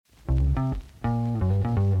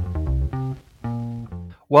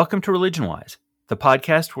Welcome to Religion Wise, the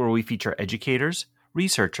podcast where we feature educators,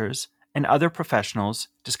 researchers, and other professionals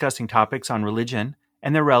discussing topics on religion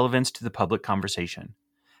and their relevance to the public conversation.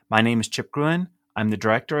 My name is Chip Gruen. I'm the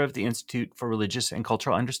director of the Institute for Religious and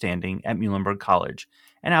Cultural Understanding at Muhlenberg College,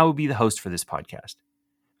 and I will be the host for this podcast.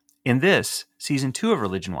 In this, Season 2 of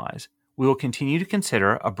Religion Wise, we will continue to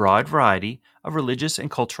consider a broad variety of religious and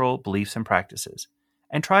cultural beliefs and practices,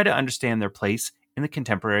 and try to understand their place in the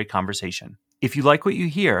contemporary conversation. If you like what you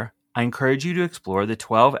hear, I encourage you to explore the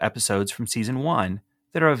 12 episodes from Season 1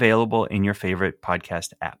 that are available in your favorite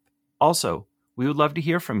podcast app. Also, we would love to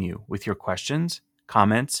hear from you with your questions,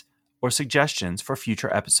 comments, or suggestions for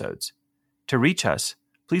future episodes. To reach us,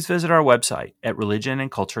 please visit our website at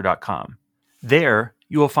religionandculture.com. There,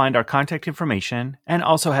 you will find our contact information and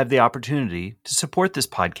also have the opportunity to support this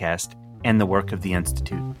podcast and the work of the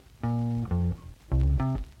Institute.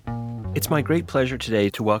 It's my great pleasure today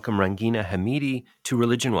to welcome Rangina Hamidi to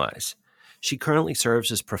Religion Wise. She currently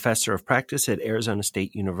serves as professor of practice at Arizona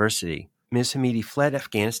State University. Ms. Hamidi fled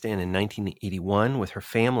Afghanistan in 1981 with her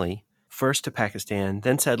family, first to Pakistan,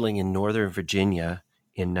 then settling in Northern Virginia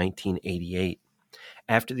in 1988.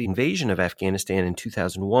 After the invasion of Afghanistan in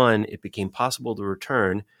 2001, it became possible to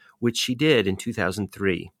return, which she did in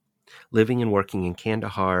 2003, living and working in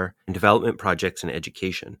Kandahar in development projects and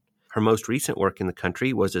education. Her most recent work in the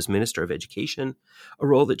country was as Minister of Education, a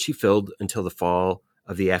role that she filled until the fall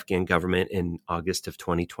of the Afghan government in August of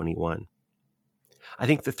 2021. I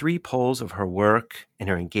think the three poles of her work and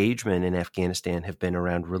her engagement in Afghanistan have been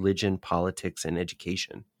around religion, politics, and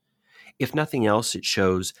education. If nothing else, it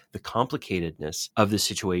shows the complicatedness of the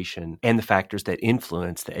situation and the factors that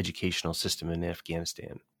influence the educational system in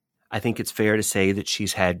Afghanistan. I think it's fair to say that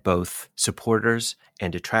she's had both supporters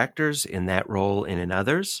and detractors in that role and in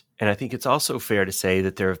others. And I think it's also fair to say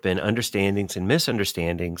that there have been understandings and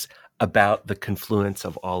misunderstandings about the confluence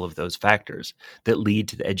of all of those factors that lead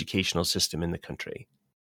to the educational system in the country.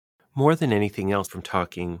 More than anything else from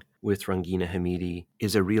talking with Rangina Hamidi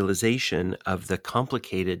is a realization of the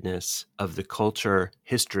complicatedness of the culture,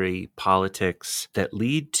 history, politics that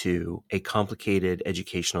lead to a complicated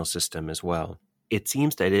educational system as well. It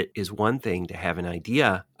seems that it is one thing to have an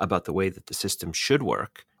idea about the way that the system should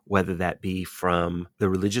work, whether that be from the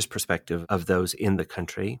religious perspective of those in the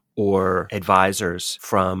country or advisors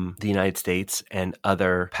from the United States and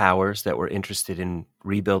other powers that were interested in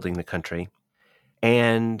rebuilding the country.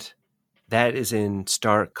 And that is in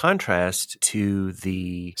stark contrast to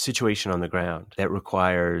the situation on the ground that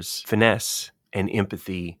requires finesse and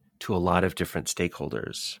empathy to a lot of different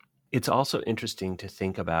stakeholders. It's also interesting to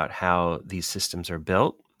think about how these systems are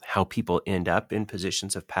built, how people end up in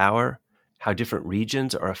positions of power, how different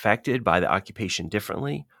regions are affected by the occupation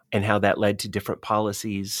differently, and how that led to different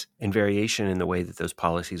policies and variation in the way that those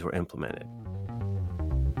policies were implemented.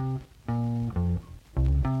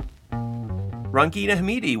 Rangina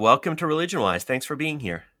Hamidi, welcome to Religion Wise. Thanks for being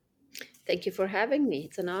here. Thank you for having me.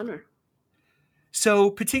 It's an honor. So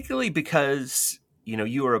particularly because,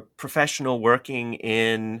 you are a professional working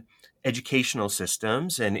in educational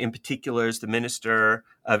systems, and in particular as the Minister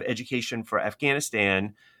of Education for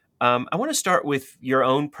Afghanistan, I want to start with your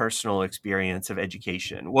own personal experience of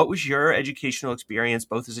education. What was your educational experience,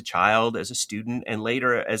 both as a child, as a student, and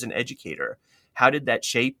later as an educator? How did that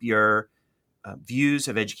shape your views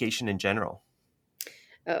of education in general?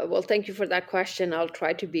 Well, thank you for that question. I'll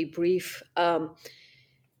try to be brief. I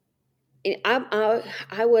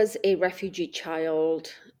was a refugee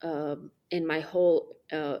child in my whole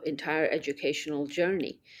entire educational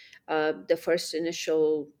journey. The first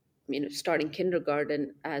initial, starting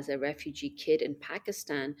kindergarten as a refugee kid in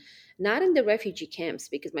Pakistan, not in the refugee camps,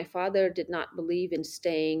 because my father did not believe in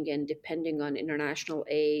staying and depending on international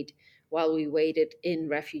aid while we waited in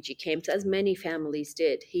refugee camps, as many families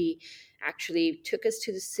did. He actually took us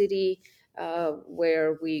to the city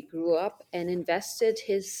where we grew up and invested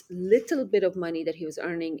his little bit of money that he was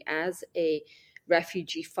earning as a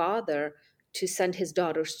refugee father to send his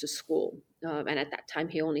daughters to school. And at that time,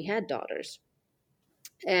 he only had daughters.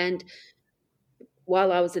 And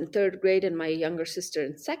while I was in third grade and my younger sister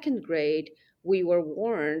in second grade, we were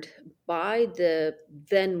warned by the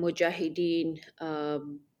then Mujahideen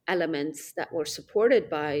elements that were supported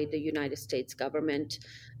by the United States government,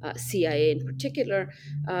 CIA in particular,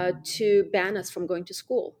 to ban us from going to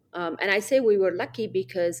school. And I say we were lucky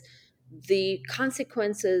because the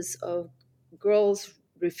consequences of girls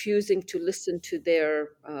refusing to listen to their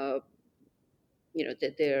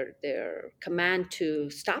their command to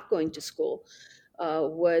stop going to school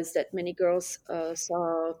was that many girls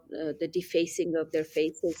saw the defacing of their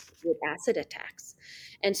faces with acid attacks.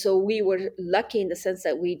 And so we were lucky in the sense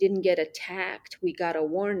that we didn't get attacked, we got a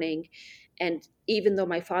warning. And even though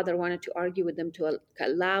my father wanted to argue with them to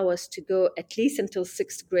allow us to go at least until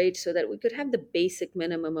sixth grade so that we could have the basic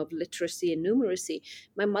minimum of literacy and numeracy,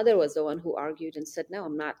 my mother was the one who argued and said, no,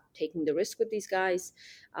 I'm not taking the risk with these guys.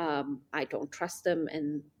 I don't trust them,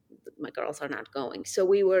 and my girls are not going. So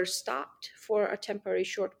we were stopped for a temporary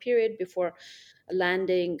short period before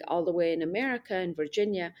landing all the way in America, in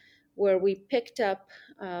Virginia, where we picked up,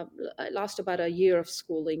 I lost about a year of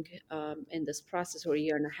schooling in this process, or a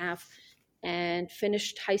year and a half, and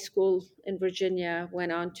finished high school in Virginia,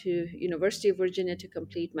 went on to University of Virginia to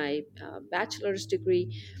complete my bachelor's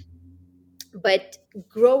degree. But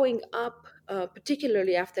growing up,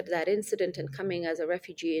 particularly after that incident and coming as a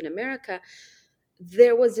refugee in America,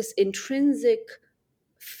 there was this intrinsic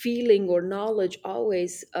feeling or knowledge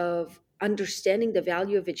always of understanding the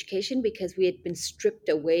value of education, because we had been stripped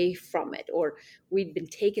away from it, or we'd been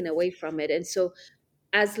taken away from it. And so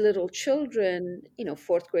as little children,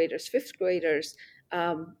 fourth graders, fifth graders,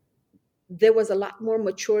 there was a lot more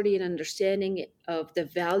maturity and understanding of the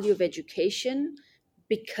value of education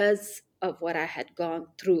because of what I had gone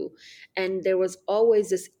through. And there was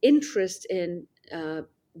always this interest in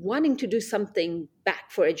wanting to do something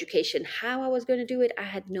back for education. How I was going to do it, I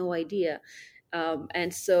had no idea.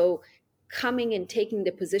 And so coming and taking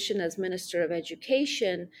the position as Minister of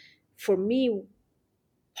Education, for me,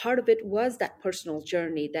 part of it was that personal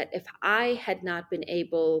journey, that if I had not been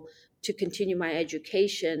able to continue my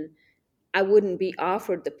education, I wouldn't be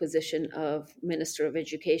offered the position of Minister of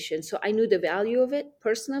Education. So I knew the value of it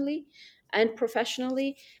personally and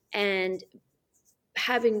professionally. And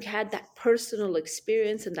having had that personal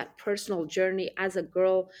experience and that personal journey as a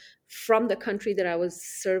girl from the country that I was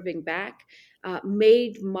serving back,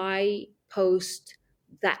 made my post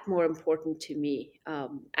that more important to me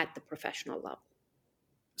at the professional level.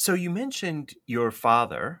 So you mentioned your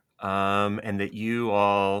father, and that you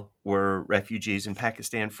all were refugees in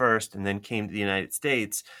Pakistan first and then came to the United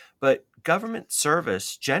States. But government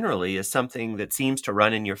service generally is something that seems to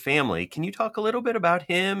run in your family. Can you talk a little bit about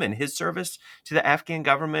him and his service to the Afghan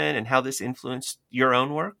government and how this influenced your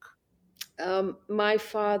own work? My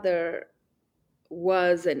father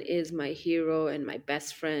was and is my hero and my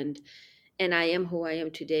best friend. And I am who I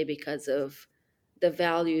am today because of the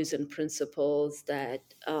values and principles that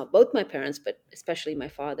both my parents, but especially my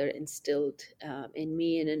father, instilled in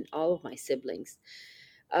me and in all of my siblings.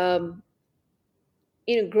 Um,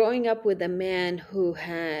 Growing up with a man who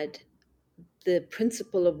had the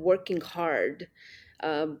principle of working hard,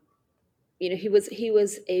 um, he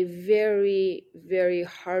was a very, very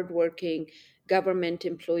hardworking government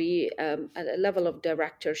employee at a level of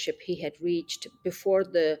directorship he had reached before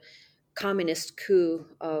the communist coup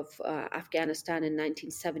of Afghanistan in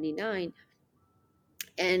 1979.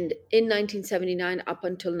 And in 1979, up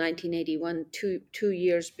until 1981, two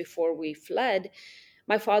years before we fled,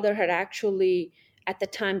 my father had actually, at the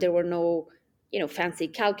time, there were no, fancy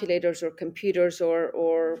calculators or computers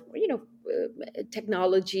or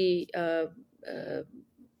technology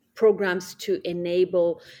programs to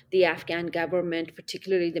enable the Afghan government,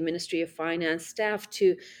 particularly the Ministry of Finance staff,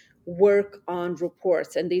 to work on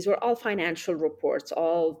reports. And these were all financial reports,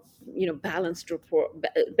 all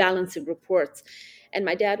balancing reports. And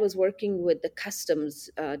my dad was working with the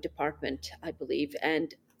customs department, I believe.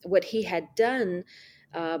 And what he had done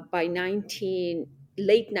by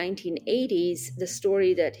late 1980s, the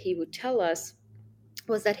story that he would tell us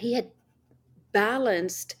was that he had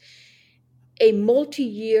balanced a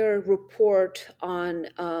multi-year report on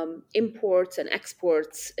imports and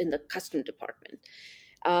exports in the custom department,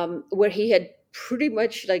 where he had pretty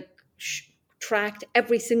much tracked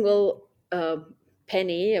every single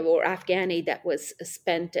penny or Afghani that was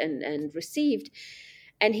spent and received.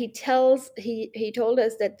 And he told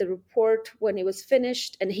us that the report, when it was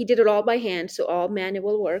finished, and he did it all by hand, so all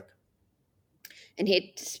manual work, and he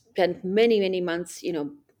had spent many, many months,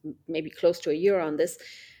 maybe close to a year on this.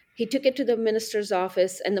 He took it to the minister's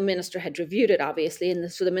office, and the minister had reviewed it, obviously.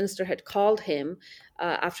 And so the minister had called him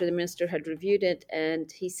after the minister had reviewed it.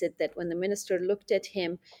 And he said that when the minister looked at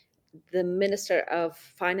him, the minister of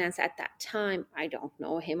finance at that time, I don't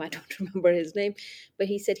know him, I don't remember his name, but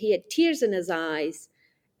he said he had tears in his eyes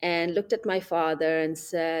and looked at my father and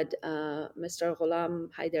said, Mr. Ghulam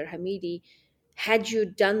Haider Hamidi, had you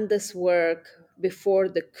done this work before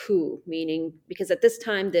the coup, meaning because at this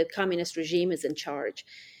time the communist regime is in charge,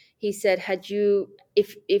 he said,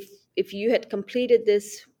 if you had completed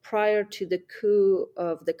this prior to the coup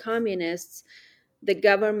of the communists, the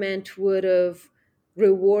government would have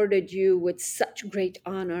rewarded you with such great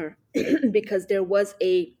honor because there was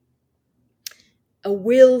a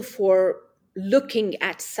will for looking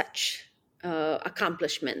at such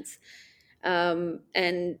accomplishments.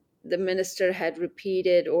 And the minister had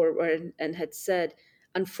repeated and had said,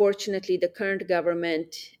 unfortunately, the current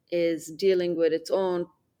government is dealing with its own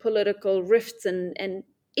political rifts and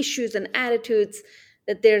issues and attitudes,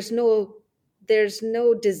 that there's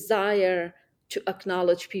no desire to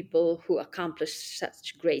acknowledge people who accomplish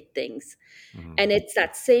such great things. Mhm. And it's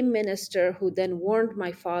that same minister who then warned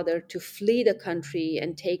my father to flee the country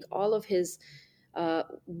and take all of his uh,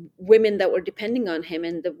 women that were depending on him.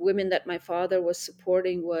 And the women that my father was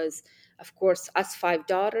supporting was, of course, us five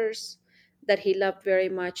daughters that he loved very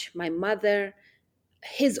much, my mother,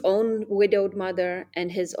 his own widowed mother,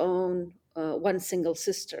 and his own one single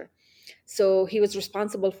sister. So he was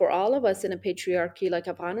responsible for all of us in a patriarchy like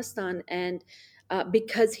Afghanistan. And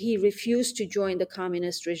because he refused to join the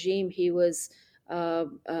communist regime, he was,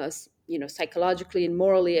 psychologically and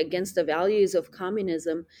morally against the values of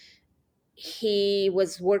communism. He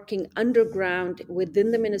was working underground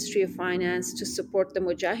within the Ministry of Finance to support the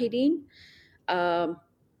Mujahideen. Um,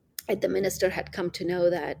 and the minister had come to know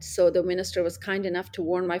that. So the minister was kind enough to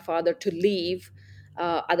warn my father to leave.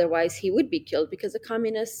 Otherwise, he would be killed, because the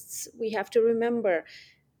communists, we have to remember,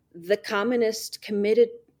 the communist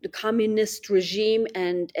regime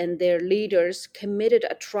and their leaders committed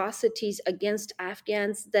atrocities against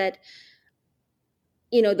Afghans that,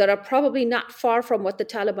 that are probably not far from what the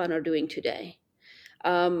Taliban are doing today.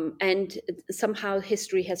 And somehow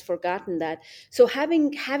history has forgotten that. So having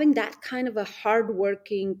that kind of a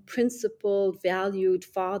hardworking, principled, valued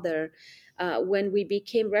father. When we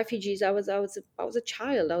became refugees, I was a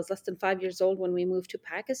child. I was less than 5 years old when we moved to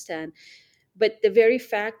Pakistan. But the very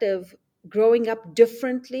fact of growing up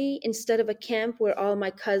differently, instead of a camp where all my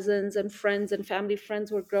cousins and friends and family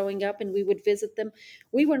friends were growing up and we would visit them,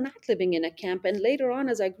 we were not living in a camp. And later on,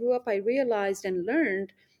 as I grew up, I realized and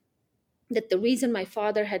learned that the reason my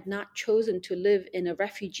father had not chosen to live in a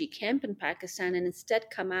refugee camp in Pakistan and instead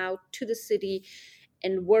come out to the city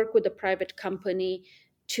and work with a private company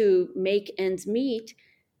to make ends meet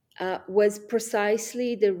was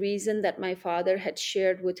precisely the reason that my father had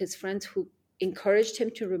shared with his friends, who encouraged him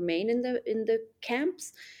to remain in the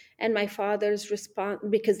camps. And my father's response,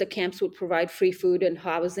 because the camps would provide free food and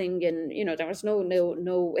housing, and there was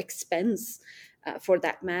no expense for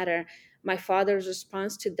that matter. My father's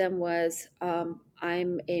response to them was,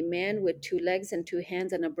 I'm a man with two legs and two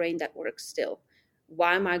hands and a brain that works still.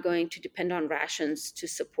 Why am I going to depend on rations to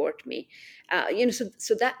support me?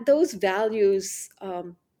 So that those values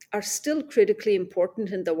are still critically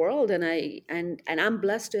important in the world. And I'm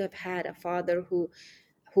blessed to have had a father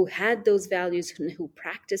who had those values and who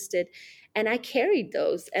practiced it, and I carried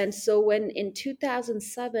those. And so when in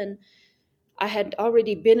 2007 I had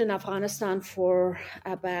already been in Afghanistan for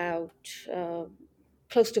about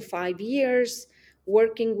close to 5 years,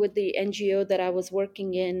 working with the NGO that I was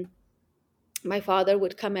working in. My father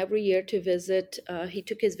would come every year to visit. He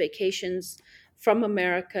took his vacations from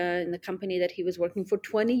America in the company that he was working for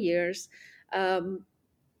 20 years. Um,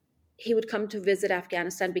 he would come to visit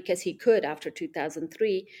Afghanistan because he could after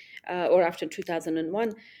 2003 or after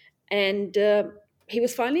 2001. And he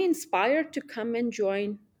was finally inspired to come and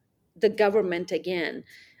join the government again.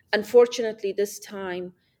 Unfortunately, this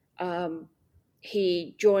time um,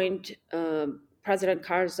 he joined President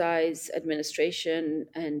Karzai's administration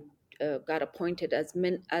and got appointed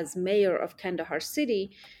as mayor of Kandahar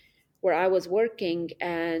city, where I was working.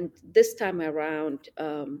 And this time around,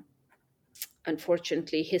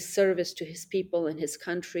 unfortunately, his service to his people and his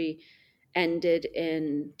country ended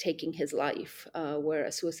in taking his life, where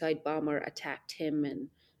a suicide bomber attacked him and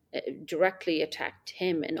directly attacked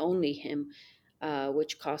him and only him,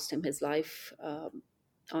 which cost him his life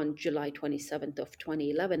on July 27th of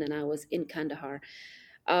 2011. And I was in Kandahar.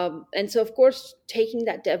 And so, of course, taking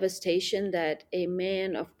that devastation that a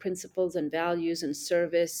man of principles and values and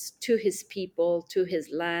service to his people, to his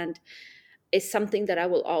land, is something that I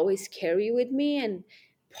will always carry with me. And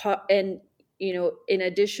in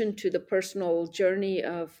addition to the personal journey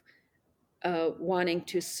of wanting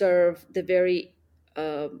to serve the very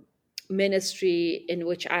ministry in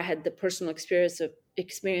which I had the personal experience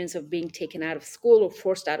of being taken out of school or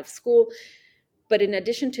forced out of school. But in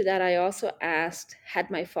addition to that, I also asked,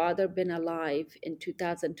 had my father been alive in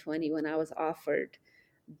 2020 when I was offered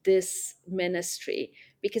this ministry,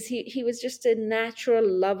 because he was just a natural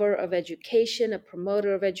lover of education, a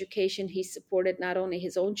promoter of education. He supported not only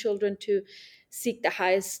his own children to seek the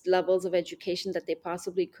highest levels of education that they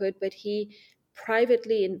possibly could, but he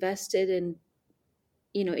privately invested in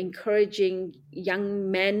encouraging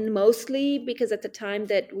young men, mostly because at the time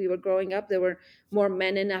that we were growing up, there were more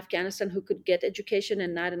men in Afghanistan who could get education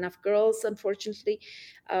and not enough girls, unfortunately.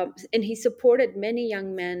 And he supported many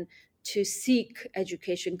young men to seek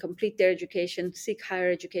education, complete their education, seek higher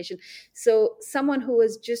education. So someone who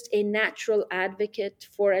was just a natural advocate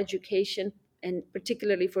for education, and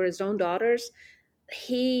particularly for his own daughters,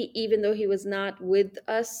 he, even though he was not with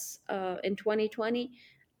us in 2020,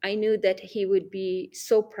 I knew that he would be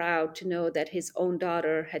so proud to know that his own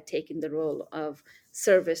daughter had taken the role of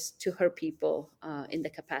service to her people in the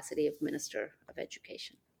capacity of Minister of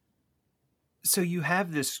Education. So you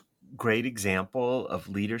have this great example of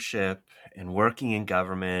leadership and working in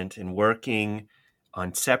government and working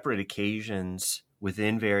on separate occasions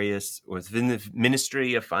within the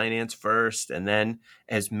Ministry of Finance first, and then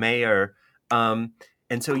as mayor. And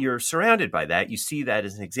so you're surrounded by that. You see that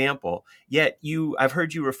as an example. Yet I've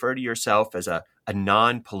heard you refer to yourself as a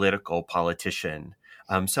non-political politician,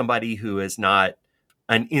 somebody who is not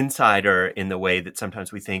an insider in the way that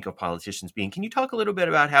sometimes we think of politicians being. Can you talk a little bit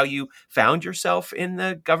about how you found yourself in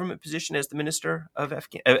the government position as the Minister of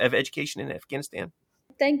Education in Afghanistan?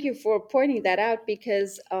 Thank you for pointing that out,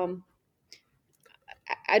 because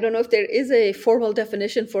I don't know if there is a formal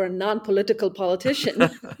definition for a non-political politician.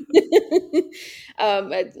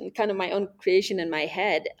 Kind of my own creation in my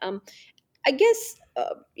head. I guess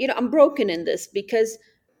I'm broken in this, because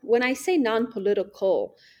when I say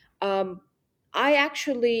non-political, um, I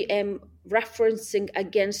actually am referencing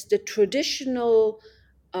against uh,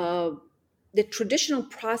 the traditional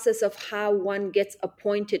process of how one gets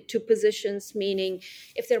appointed to positions, meaning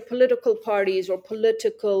if they're political parties or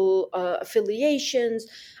political affiliations,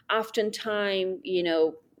 oftentimes,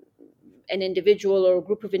 an individual or a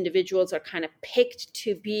group of individuals are kind of picked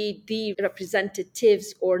to be the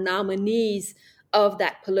representatives or nominees of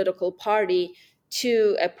that political party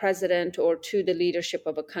to a president or to the leadership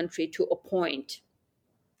of a country to appoint.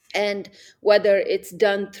 And whether it's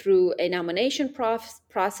done through a nomination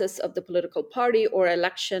process of the political party or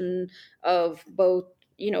election of both,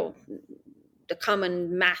 the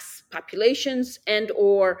common mass populations, and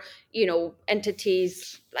or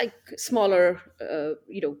entities like smaller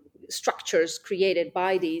structures created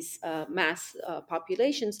by these mass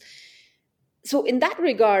populations. So in that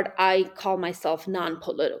regard, I call myself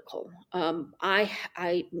non-political.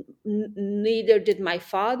 Neither did my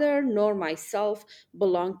father nor myself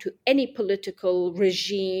belong to any political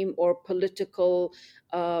regime or political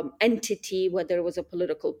entity, whether it was a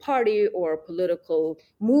political party or a political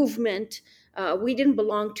movement. We didn't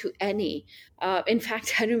belong to any. In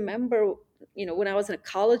fact, I remember, when I was a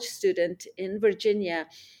college student in Virginia,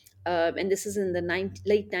 and this is in the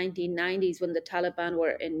late 1990s, when the Taliban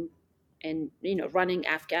were running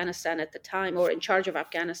Afghanistan at the time, or in charge of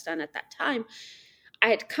Afghanistan at that time. I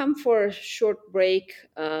had come for a short break.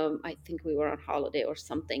 I think we were on holiday or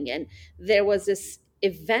something, and there was this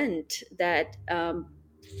event that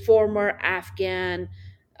former Afghan,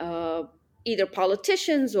 either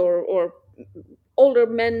politicians or older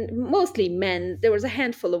men, mostly men. There was a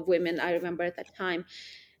handful of women, I remember at that time,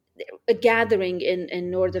 a gathering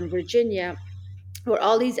in Northern Virginia, where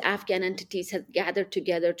all these Afghan entities had gathered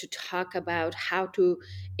together to talk about how to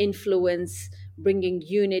influence bringing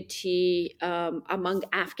unity among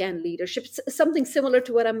Afghan leadership. Something similar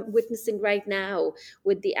to what I'm witnessing right now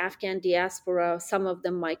with the Afghan diaspora. Some of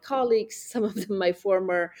them my colleagues, some of them my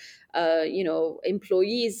former,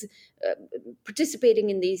 employees,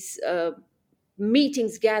 participating in these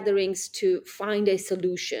meetings, gatherings to find a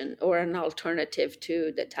solution or an alternative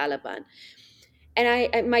to the Taliban.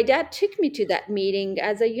 And my dad took me to that meeting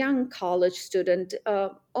as a young college student,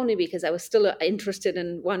 only because I was still interested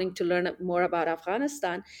in wanting to learn more about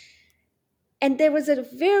Afghanistan. And there was a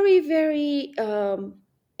very, very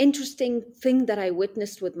interesting thing that I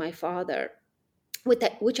witnessed with my father,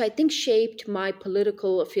 which I think shaped my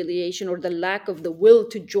political affiliation, or the lack of the will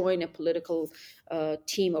to join a political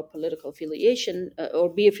team or political affiliation, or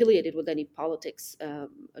be affiliated with any politics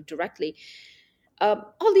directly.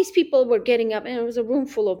 All these people were getting up, and it was a room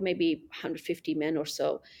full of maybe 150 men or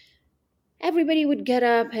so. Everybody would get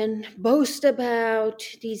up and boast about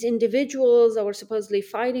these individuals that were supposedly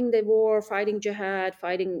fighting the war, fighting jihad,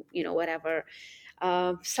 fighting, whatever.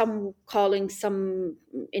 Some calling some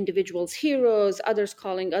individuals heroes, others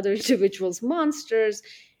calling other individuals monsters.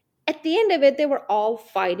 At the end of it, they were all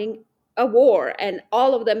fighting a war, and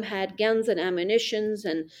all of them had guns and ammunitions,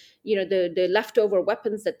 and the leftover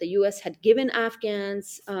weapons that the U.S. had given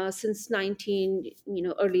Afghans since early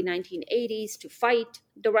 1980s to fight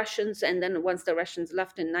the Russians. And then once the Russians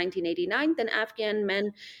left in 1989, then Afghan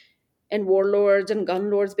men and warlords and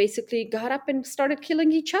gun lords basically got up and started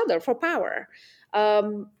killing each other for power.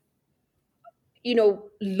 Um,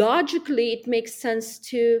 Logically, it makes sense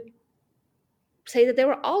to say that they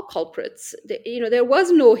were all culprits. There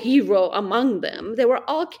was no hero among them. They were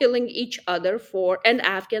all killing each other and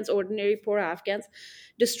Afghans, ordinary poor Afghans,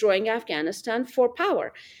 destroying Afghanistan for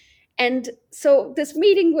power. And so this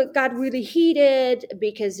meeting got really heated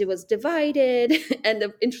because it was divided. And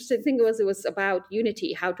the interesting thing was, it was about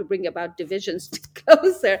unity, how to bring about divisions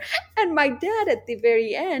closer. And my dad, at the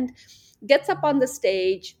very end, gets up on the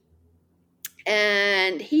stage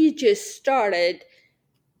and he just started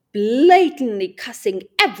blatantly cussing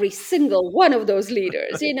every single one of those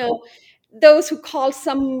leaders. Those who call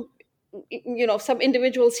some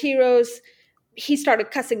individuals heroes, he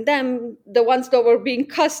started cussing them. The ones that were being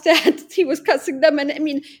cussed at, he was cussing them. And I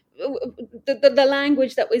mean, the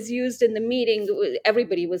language that was used in the meeting,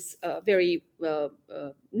 everybody was very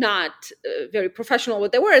not very professional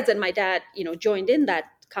with their words. And my dad, joined in that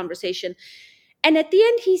conversation. And at the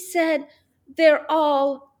end, he said, they're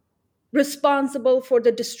all responsible for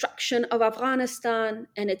the destruction of Afghanistan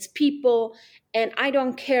and its people. And I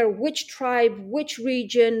don't care which tribe, which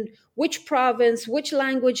region, which province, which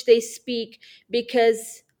language they speak,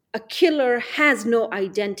 because a killer has no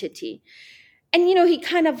identity. And he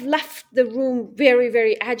kind of left the room very,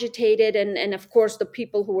 very agitated. And of course, the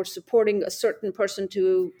people who were supporting a certain person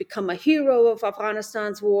to become a hero of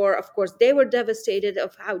Afghanistan's war, of course, they were devastated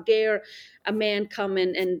of how dare a man come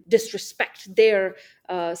and disrespect their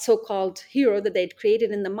so-called hero that they'd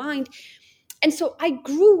created in the mind. And so I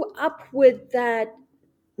grew up with that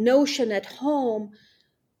notion at home,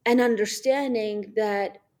 and understanding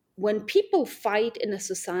that when people fight in a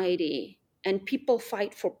society, and people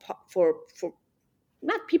fight for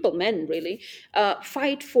not people, men really,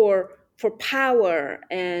 fight for power,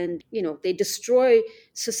 and they destroy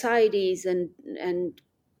societies and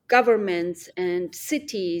governments and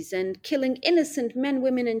cities, and killing innocent men,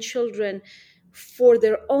 women, and children for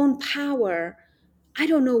their own power. I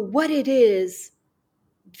don't know what it is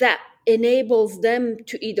that enables them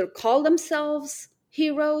to either call themselves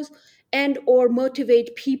heroes and or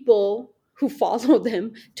motivate people who follow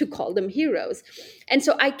them to call them heroes. And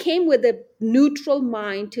so I came with a neutral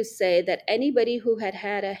mind to say that anybody who had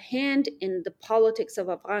had a hand in the politics of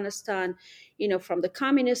Afghanistan, from the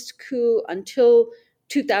communist coup until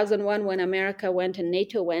 2001, when America went and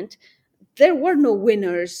NATO went, there were no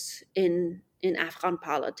winners in Afghan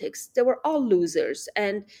politics. They were all losers.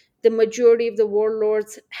 And the majority of the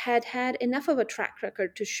warlords had had enough of a track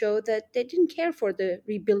record to show that they didn't care for the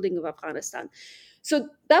rebuilding of Afghanistan. So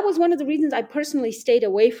that was one of the reasons I personally stayed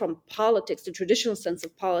away from politics, the traditional sense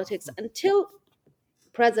of politics, until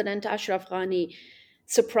President Ashraf Ghani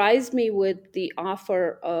surprised me with the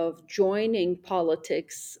offer of joining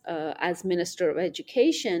politics as Minister of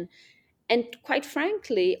Education. And quite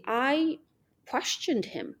frankly, I questioned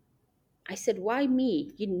him. I said, why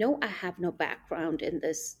me? I have no background in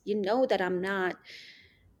this. That I'm not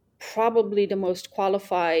probably the most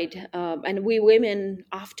qualified. And we women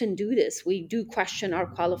often do this. We do question our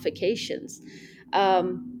qualifications.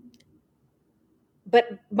 But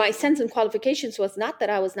my sense and qualifications was not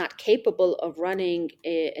that I was not capable of running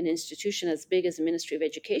an institution as big as the Ministry of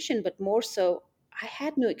Education, but more so, I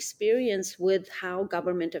had no experience with how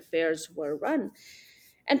government affairs were run.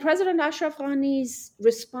 And President Ashraf Ghani's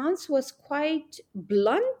response was quite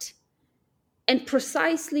blunt, and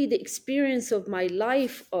precisely the experience of my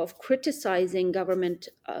life of criticizing government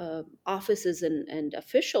offices and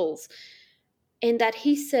officials, in that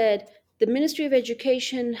he said, the Ministry of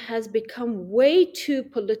Education has become way too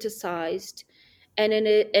politicized, and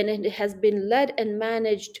it has been led and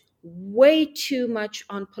managed way too much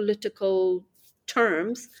on political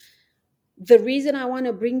terms. The reason I want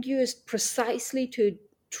to bring you is precisely to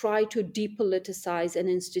try to depoliticize an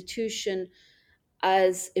institution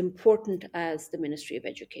as important as the Ministry of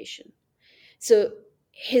Education. So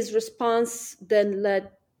his response then led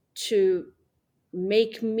to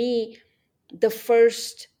make me the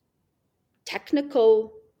first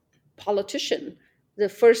technical politician, the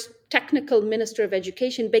first technical Minister of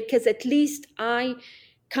Education, because at least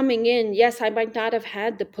coming in, yes, I might not have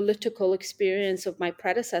had the political experience of my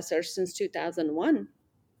predecessors since 2001.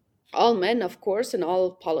 All men, of course, and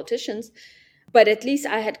all politicians. But at least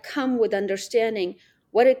I had come with understanding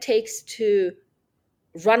what it takes to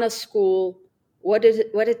run a school, what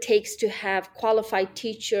it takes to have qualified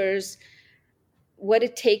teachers, what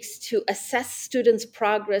it takes to assess students'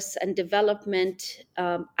 progress and development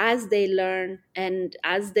as they learn and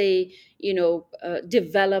as they,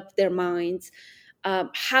 develop their minds,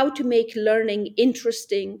 how to make learning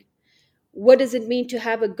interesting, what does it mean to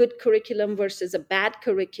have a good curriculum versus a bad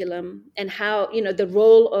curriculum, and how, the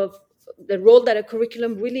role that a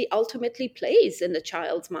curriculum really ultimately plays in the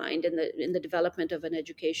child's mind, in the development of an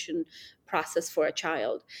education process for a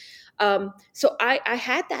child. So I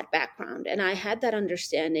had that background and I had that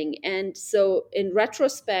understanding. And so in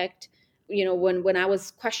retrospect, when I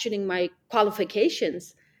was questioning my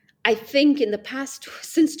qualifications, I think in the past,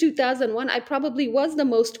 since 2001, I probably was the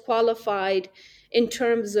most qualified in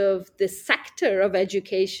terms of the sector of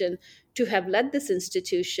education to have led this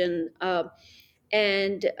institution.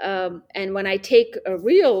 And when I take a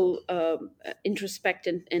real introspect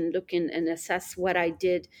and look in and assess what I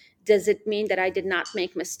did, does it mean that I did not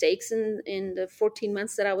make mistakes in the 14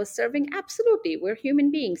 months that I was serving? Absolutely. We're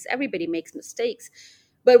human beings. Everybody makes mistakes.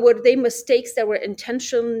 But were they mistakes that were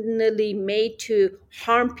intentionally made to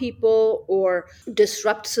harm people or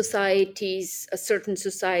disrupt societies, certain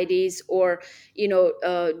societies, or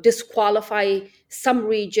disqualify some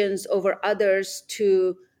regions over others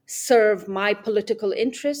to serve my political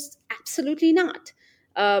interests? Absolutely not.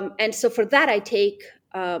 And so for that,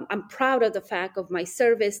 I'm proud of the fact of my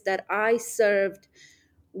service, that I served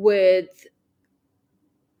with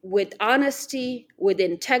honesty, with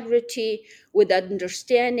integrity, with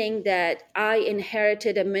understanding that I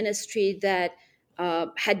inherited a ministry that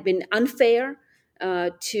had been unfair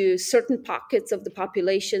to certain pockets of the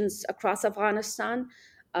populations across Afghanistan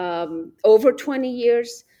over 20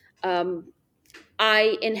 years.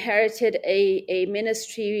 I inherited a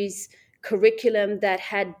ministry's curriculum that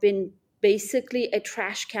had been basically a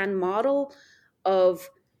trash can model of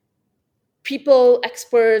people,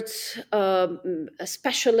 experts,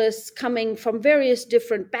 specialists coming from various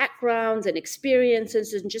different backgrounds and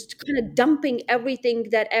experiences, and just kind of dumping everything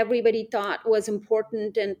that everybody thought was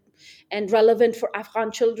important and relevant for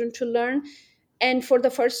Afghan children to learn. And for the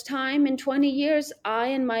first time in 20 years, I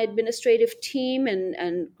and my administrative team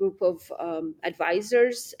and group of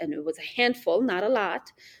advisors, and it was a handful, not a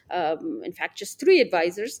lot, in fact, just 3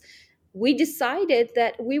 advisors, we decided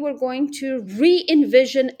that we were going to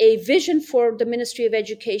re-envision a vision for the Ministry of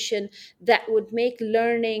Education that would make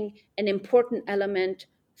learning an important element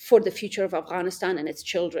for the future of Afghanistan and its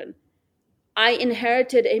children. I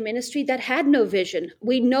inherited a ministry that had no vision.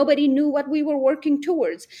 Nobody knew what we were working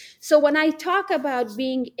towards. So when I talk about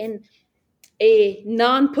being a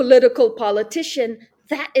non-political politician,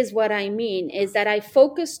 that is what I mean, is that I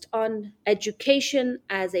focused on education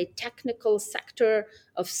as a technical sector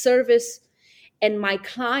of service, and my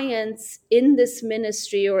clients in this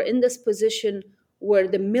ministry or in this position were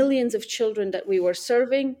the millions of children that we were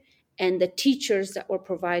serving and the teachers that were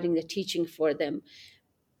providing the teaching for them.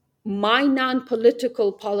 My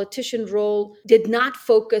non-political politician role did not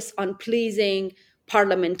focus on pleasing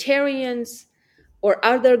parliamentarians or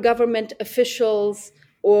other government officials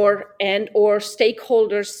or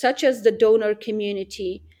stakeholders such as the donor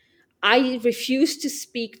community. I refused to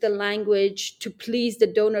speak the language to please the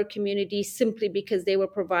donor community simply because they were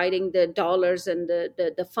providing the dollars and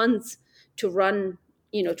the funds to run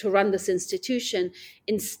this institution.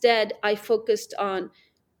 Instead, I focused on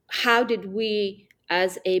how did we,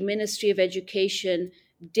 as a Ministry of Education,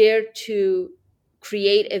 dare to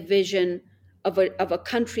create a vision of a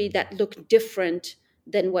country that looked different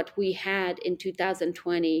than what we had in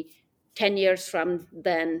 2020, 10 years from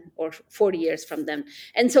then, or 40 years from then.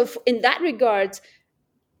 And so in that regards,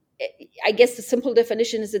 I guess the simple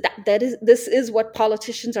definition is this is what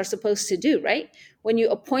politicians are supposed to do, right? When you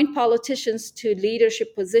appoint politicians to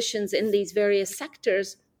leadership positions in these various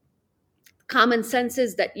sectors, common sense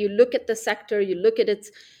is that you look at the sector, you look at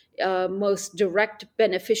its most direct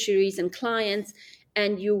beneficiaries and clients,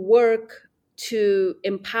 and you work to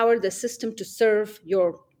empower the system to serve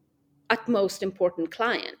your utmost important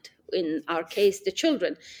client, in our case, the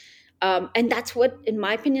children. And that's what, in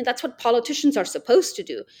my opinion, that's what politicians are supposed to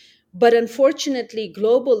do. But unfortunately,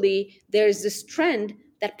 globally, there's this trend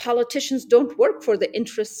that politicians don't work for the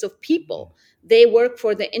interests of people. They work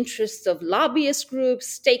for the interests of lobbyist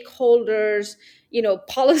groups, stakeholders,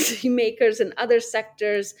 policymakers in other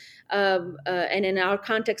sectors. And in our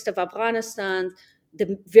context of Afghanistan,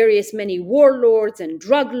 the various many warlords and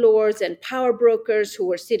drug lords and power brokers who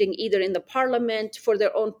were sitting either in the parliament for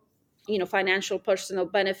their own financial personal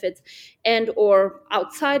benefits, and or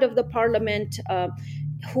outside of the parliament,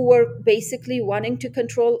 who were basically wanting to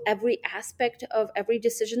control every aspect of every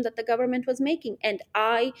decision that the government was making. And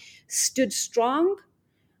I stood strong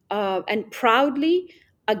and proudly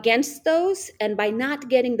against those. And by not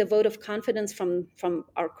getting the vote of confidence from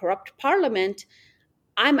our corrupt parliament,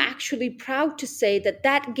 I'm actually proud to say that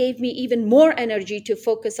that gave me even more energy to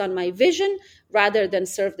focus on my vision rather than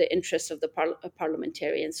serve the interests of the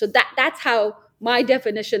parliamentarian. So that's how my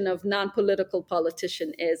definition of non-political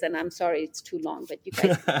politician is. And I'm sorry it's too long, but you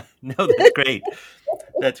guys. No, that's great.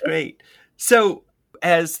 That's great. So,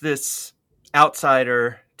 as this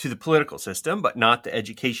outsider to the political system, but not the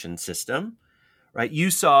education system, right? You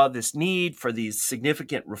saw this need for these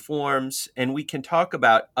significant reforms, and we can talk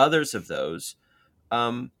about others of those.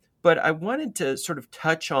 But I wanted to sort of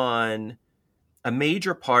touch on a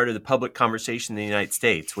major part of the public conversation in the United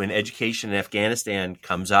States when education in Afghanistan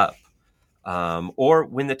comes up, or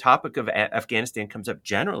when the topic of Afghanistan comes up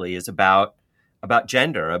generally, is about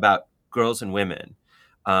gender, about girls and women.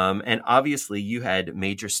 And obviously, you had a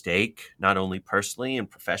major stake, not only personally and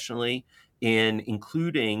professionally, in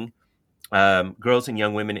including girls and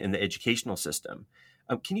young women in the educational system.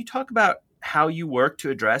 Can you talk about how you work to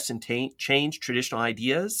address and change traditional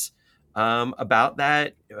ideas about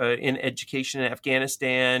that in education in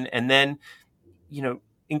Afghanistan? And then,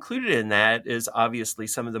 included in that is obviously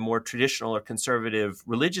some of the more traditional or conservative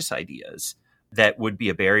religious ideas that would be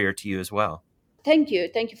a barrier to you as well. Thank you.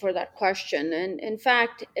 Thank you for that question. And in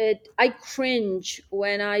fact, I cringe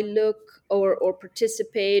when I look or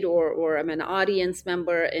participate or I'm an audience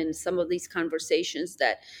member in some of these conversations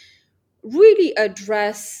that really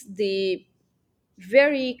address the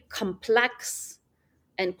very complex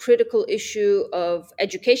and critical issue of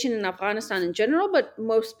education in Afghanistan in general, but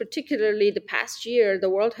most particularly the past year, the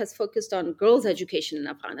world has focused on girls' education in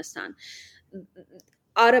Afghanistan.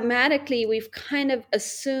 Automatically, we've kind of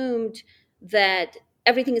assumed that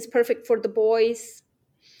everything is perfect for the boys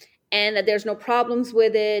and that there's no problems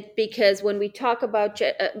with it, because when we talk about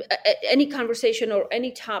any conversation or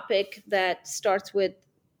any topic that starts with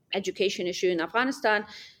education issue in Afghanistan,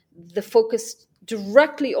 the focus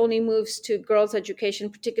directly only moves to girls' education,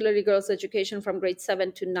 particularly girls' education from grade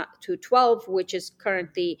 7 to 12, which is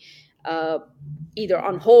currently either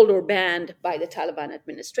on hold or banned by the Taliban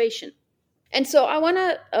administration. And so I want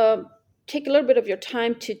to take a little bit of your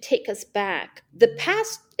time to take us back.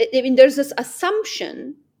 There's this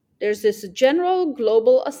assumption, there's this general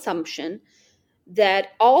global assumption that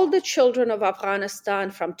all the children of Afghanistan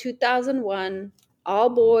from 2001, all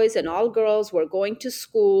boys and all girls, were going to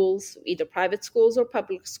schools, either private schools or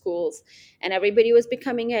public schools, and everybody was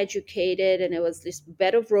becoming educated, and it was this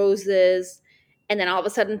bed of roses. And then all of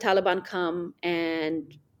a sudden Taliban come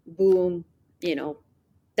and boom,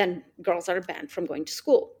 then girls are banned from going to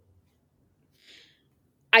school.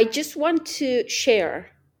 I just want to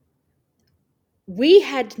share, we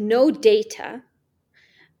had no data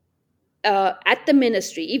at the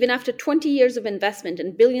ministry, even after 20 years of investment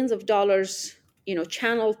and billions of dollars,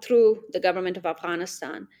 channeled through the government of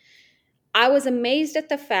Afghanistan. I was amazed at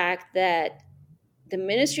the fact that the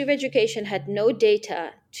Ministry of Education had no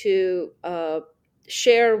data to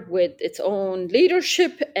share with its own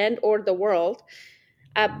leadership and or the world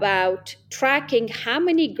about tracking how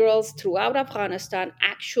many girls throughout Afghanistan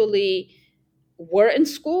actually were in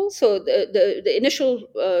school. So the initial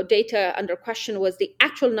data under question was the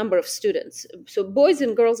actual number of students. So boys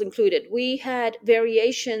and girls included. We had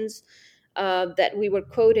variations that we were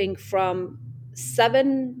quoting from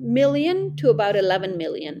 7 million to about 11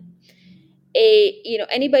 million.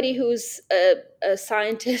 Anybody who's a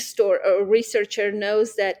scientist or a researcher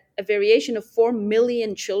knows that a variation of 4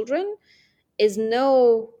 million children is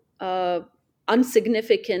no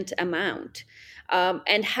insignificant amount.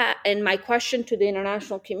 And my question to the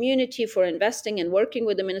international community for investing and working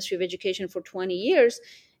with the Ministry of Education for 20 years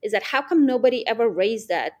is that how come nobody ever raised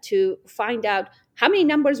that to find out how many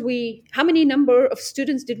number of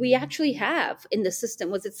students did we actually have in the system?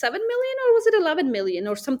 Was it 7 million or was it 11 million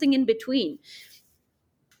or something in between?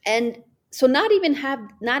 And so not even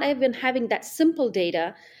having that simple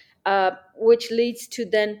data, which leads to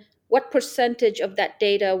then what percentage of that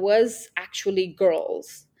data was actually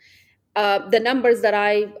girls. The numbers that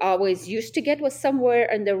I always used to get was somewhere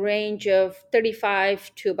in the range of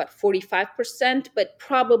 35 to about 45%, but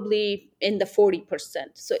probably in the 40%.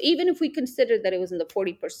 So even if we consider that it was in the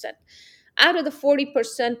 40%, out of the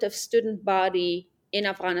 40% of student body in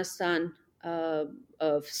Afghanistan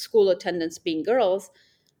of school attendance being girls,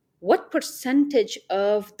 what percentage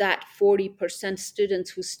of that 40%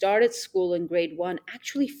 students who started school in grade 1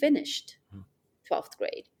 actually finished 12th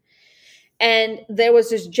grade? And there was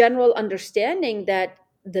this general understanding that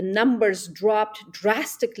the numbers dropped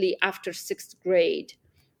drastically after 6th grade,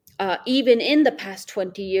 even in the past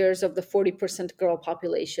 20 years of the 40% girl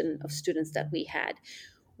population of students that we had,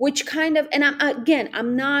 which kind of, and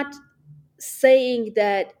I'm not saying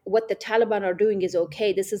that what the Taliban are doing is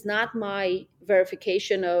okay. This is not my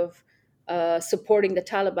verification of supporting the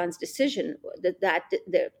Taliban's decision. That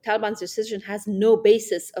the Taliban's decision has no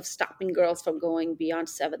basis of stopping girls from going beyond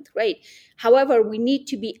seventh grade. However, we need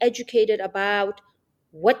to be educated about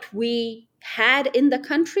what we had in the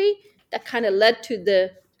country that kind of led to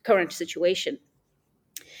the current situation.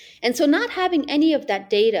 And so, not having any of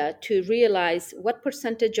that data to realize what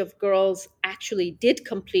percentage of girls actually did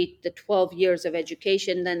complete the 12 years of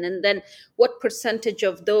education, and then what percentage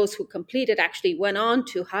of those who completed actually went on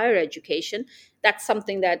to higher education, that's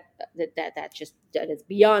something that is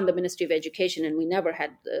beyond the Ministry of Education, and we never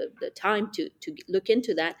had the time to look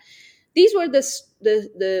into that. These were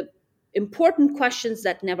the important questions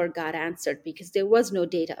that never got answered because there was no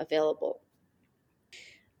data available.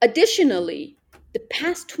 Additionally, the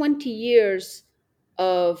past 20 years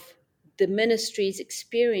of the ministry's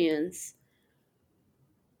experience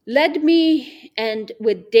led me, and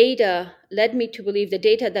with data, led me to believe the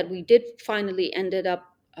data that we did finally ended up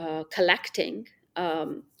collecting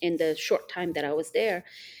in the short time that I was there,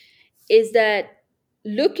 is that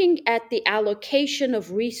looking at the allocation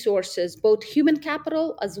of resources, both human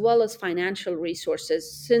capital as well as financial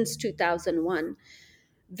resources since 2001,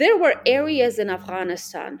 there were areas in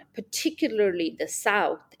Afghanistan, particularly the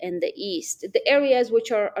south and the east, the areas which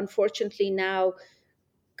are unfortunately now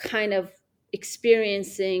kind of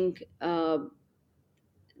experiencing the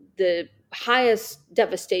highest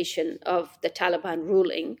devastation of the Taliban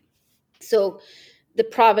ruling. So the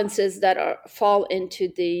provinces that fall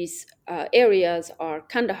into these areas are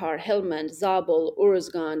Kandahar, Helmand, Zabul,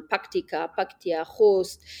 Uruzgan, Paktika, Paktia,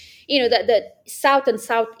 Khost, the south and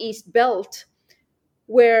southeast belt,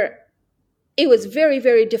 where it was very,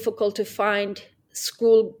 very difficult to find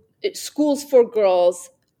schools for girls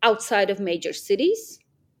outside of major cities.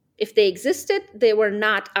 If they existed, they were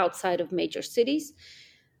not outside of major cities.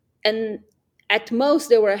 And at most,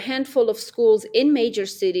 there were a handful of schools in major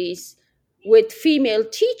cities with female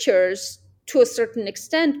teachers to a certain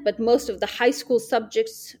extent, but most of the high school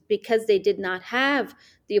subjects, because they did not have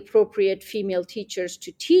the appropriate female teachers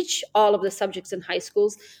to teach all of the subjects in high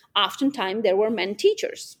schools, oftentimes there were men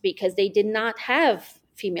teachers because they did not have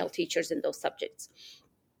female teachers in those subjects.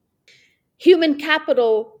 Human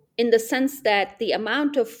capital, in the sense that the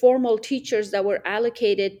amount of formal teachers that were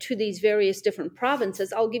allocated to these various different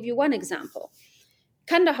provinces, I'll give you one example.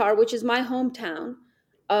 Kandahar, which is my hometown,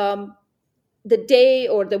 the day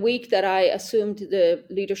or the week that I assumed the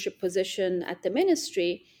leadership position at the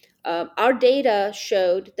ministry, our data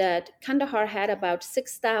showed that Kandahar had about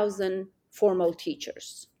 6,000 formal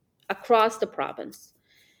teachers across the province.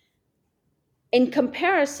 In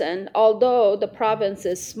comparison, although the province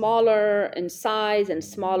is smaller in size and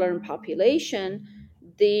smaller in population,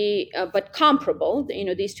 but comparable,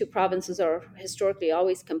 these two provinces are historically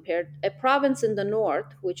always compared. A province in the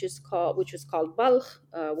north, which was called Balkh,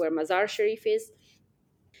 where Mazar Sharif is,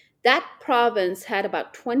 that province had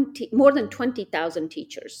about more than 20,000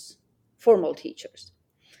 teachers, formal teachers.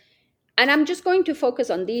 And I'm just going to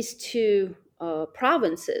focus on these two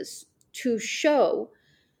provinces to show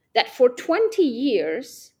that for 20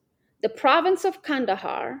 years, the province of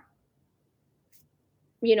Kandahar,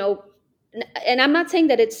 and I'm not saying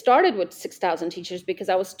that it started with 6,000 teachers, because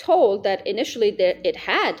I was told that initially it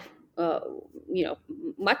had,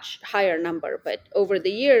 much higher number, but over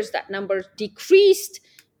the years that number decreased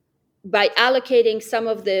by allocating some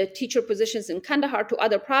of the teacher positions in Kandahar to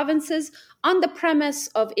other provinces on the premise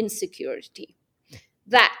of insecurity.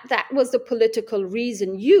 That was the political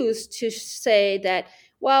reason used to say that,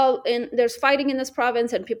 well, there's fighting in this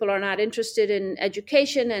province and people are not interested in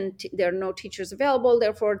education and there are no teachers available.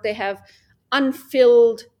 Therefore, they have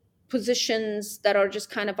unfilled positions that are just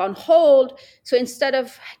kind of on hold. So instead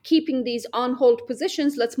of keeping these on hold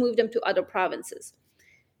positions, let's move them to other provinces.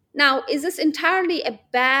 Now, is this entirely a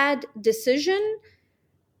bad decision?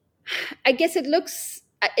 I guess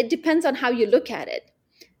it depends on how you look at it.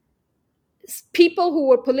 People who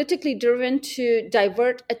were politically driven to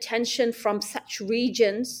divert attention from such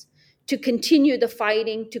regions to continue the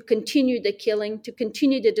fighting, to continue the killing, to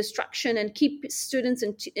continue the destruction, and keep students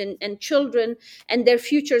and children and their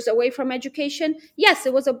futures away from education. Yes,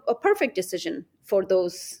 it was a perfect decision for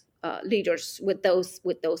those leaders with those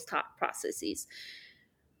thought processes.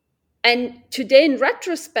 And today, in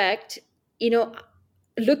retrospect,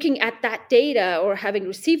 looking at that data, or having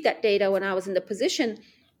received that data when I was in the position,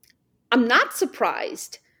 I'm not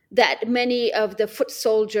surprised that many of the foot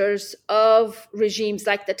soldiers of regimes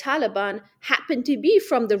like the Taliban happen to be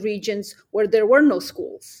from the regions where there were no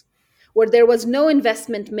schools, where there was no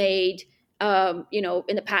investment made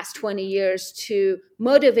in the past 20 years to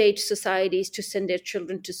motivate societies to send their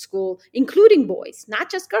children to school, including boys, not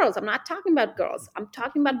just girls. I'm not talking about girls, I'm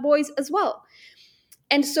talking about boys as well.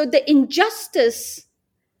 And so the injustice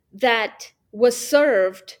that was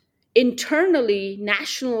served internally,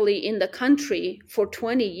 nationally in the country for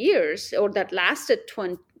 20 years, or that lasted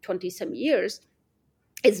 20 some years,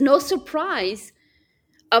 is no surprise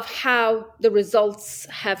of how the results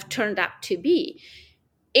have turned out to be.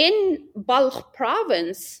 In Balkh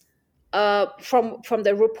province, from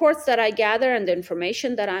the reports that I gather and the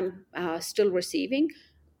information that I'm still receiving,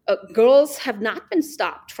 girls have not been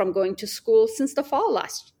stopped from going to school since the fall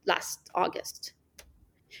last August.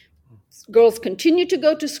 Girls continue to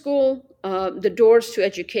go to school. The doors to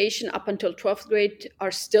education up until 12th grade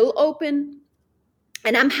are still open.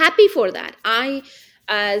 And I'm happy for that.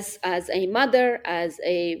 As a mother, as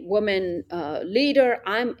a woman leader,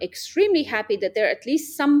 I'm extremely happy that there are at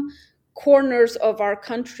least some corners of our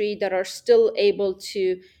country that are still able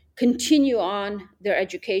to continue on their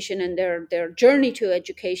education and their journey to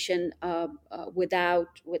education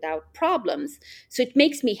without problems. So it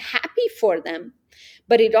makes me happy for them,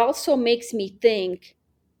 but it also makes me think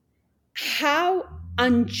how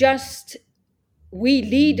unjust we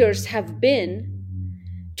leaders have been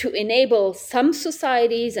to enable some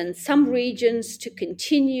societies and some regions to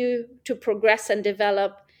continue to progress and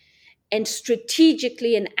develop, and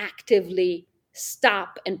strategically and actively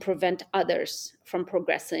stop and prevent others from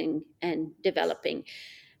progressing and developing.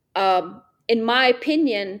 In my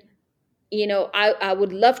opinion, I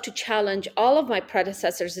would love to challenge all of my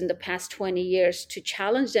predecessors in the past 20 years, to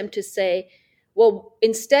challenge them to say, well,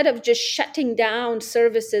 instead of just shutting down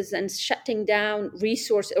services and shutting down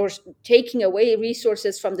resources or taking away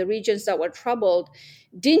resources from the regions that were troubled,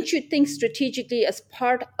 didn't you think strategically as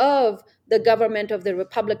part of the government of the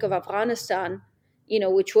Republic of Afghanistan,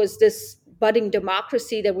 which was this budding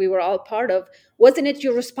democracy that we were all part of, wasn't it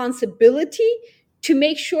your responsibility to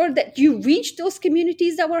make sure that you reach those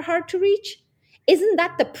communities that were hard to reach? Isn't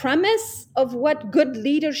that the premise of what good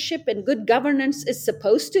leadership and good governance is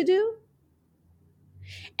supposed to do?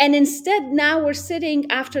 And instead, now we're sitting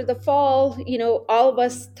after the fall, all of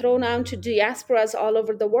us thrown out to diasporas all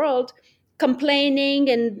over the world, complaining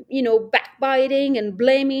and, backbiting and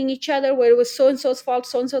blaming each other where it was so-and-so's fault,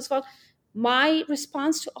 so-and-so's fault. My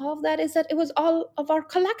response to all of that is that it was all of our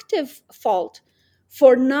collective fault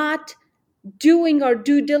for not doing our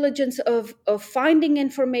due diligence of finding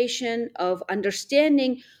information, of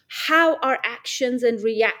understanding how our actions and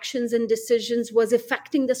reactions and decisions was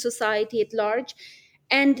affecting the society at large.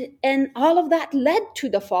 And all of that led to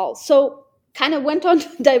the fall. So kind of went on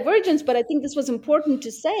divergence, but I think this was important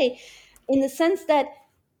to say, in the sense that,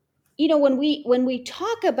 when we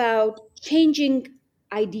talk about changing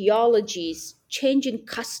ideologies, changing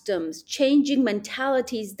customs, changing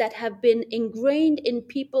mentalities that have been ingrained in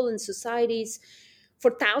people and societies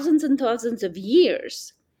for thousands and thousands of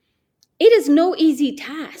years, it is no easy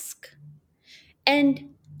task.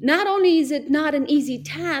 And not only is it not an easy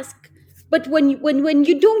task, but when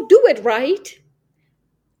you don't do it right,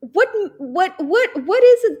 what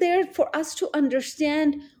is it there for us to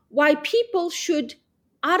understand why people should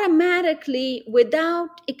automatically,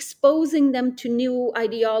 without exposing them to new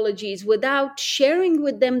ideologies, without sharing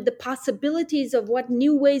with them the possibilities of what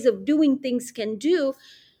new ways of doing things can do,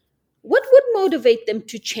 what would motivate them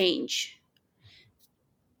to change?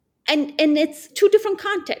 And it's two different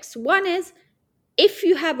contexts. One is, if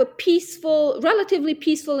you have a relatively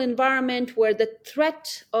peaceful environment where the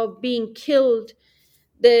threat of being killed,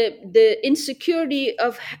 the insecurity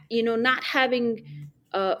of not having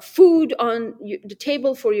food on the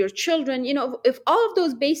table for your children, if all of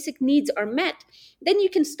those basic needs are met, then you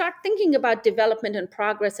can start thinking about development and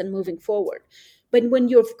progress and moving forward. But when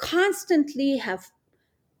you've constantly have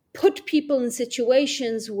put people in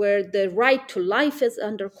situations where the right to life is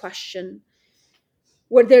under question,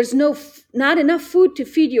 where there's not enough food to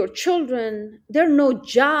feed your children, there are no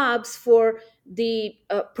jobs for the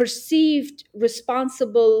perceived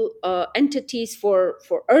responsible entities for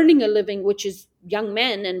earning a living, which is young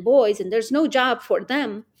men and boys, and there's no job for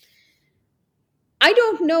them. I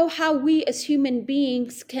don't know how we as human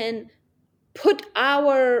beings can put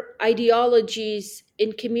our ideologies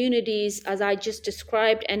in communities, as I just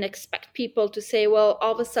described, and expect people to say, well,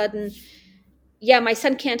 all of a sudden, yeah, my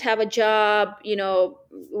son can't have a job,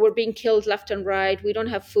 we're being killed left and right, we don't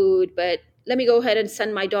have food, but let me go ahead and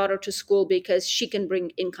send my daughter to school because she can bring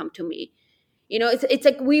income to me. It's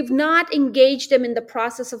like we've not engaged them in the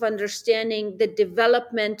process of understanding the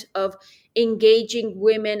development of engaging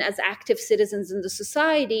women as active citizens in the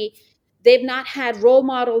society. They've not had role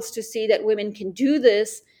models to see that women can do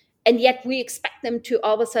this. And yet we expect them to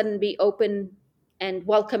all of a sudden be open and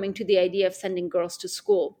welcoming to the idea of sending girls to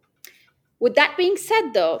school. With that being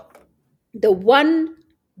said, though, the one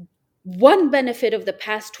benefit of the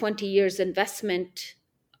past 20 years investment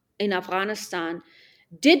in Afghanistan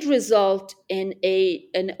did result in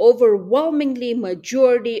an overwhelmingly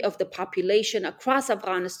majority of the population across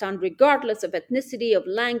Afghanistan, regardless of ethnicity, of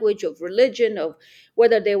language, of religion, of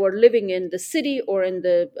whether they were living in the city or in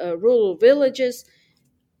the rural villages.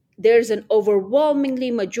 There's an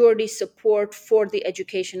overwhelmingly majority support for the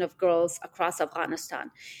education of girls across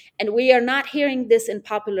Afghanistan. And we are not hearing this in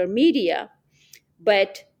popular media,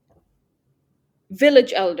 but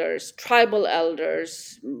village elders, tribal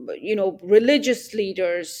elders, religious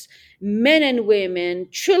leaders, men and women,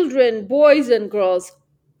 children, boys and girls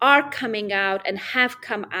are coming out and have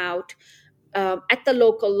come out at the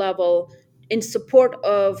local level in support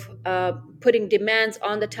of putting demands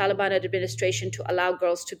on the Taliban administration to allow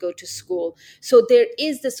girls to go to school. So there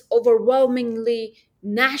is this overwhelmingly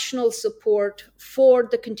national support for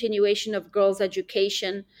the continuation of girls'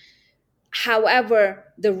 education. However,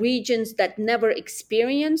 the regions that never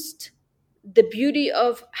experienced the beauty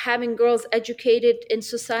of having girls educated in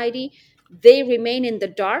society, they remain in the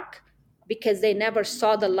dark because they never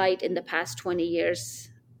saw the light in the past 20 years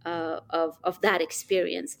of that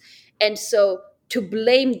experience. And so to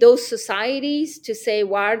blame those societies, to say,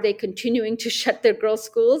 why are they continuing to shut their girls'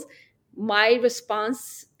 schools? My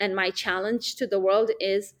response and my challenge to the world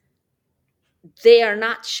is, they are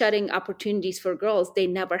not shutting opportunities for girls. They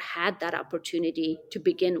never had that opportunity to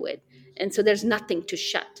begin with. And so there's nothing to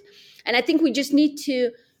shut. And I think we just need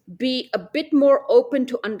to be a bit more open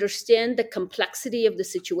to understand the complexity of the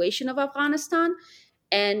situation of Afghanistan,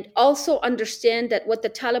 and also understand that what the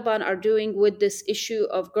Taliban are doing with this issue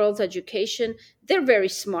of girls' education, they're very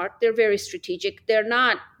smart, they're very strategic. They're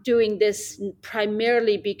not doing this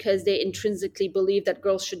primarily because they intrinsically believe that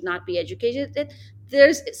girls should not be educated.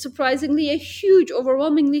 There's surprisingly a huge,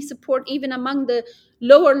 overwhelmingly support even among the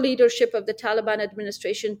lower leadership of the Taliban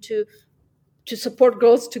administration to support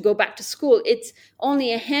girls to go back to school. It's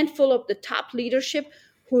only a handful of the top leadership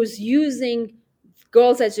who's using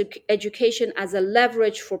girls' education as a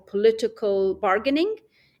leverage for political bargaining,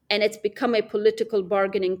 and it's become a political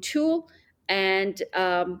bargaining tool. And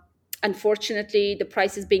unfortunately, the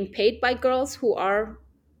price is being paid by girls who are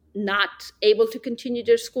not able to continue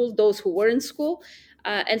their school, those who were in school.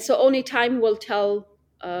 And so only time will tell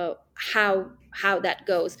how that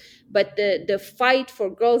goes. But the fight for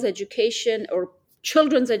girls' education or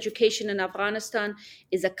children's education in Afghanistan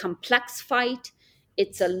is a complex fight.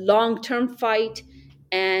 It's a long-term fight.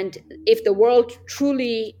 And if the world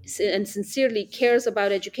truly and sincerely cares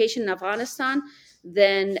about education in Afghanistan,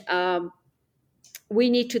 then we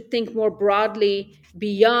need to think more broadly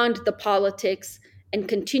beyond the politics and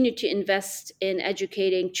continue to invest in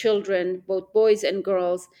educating children, both boys and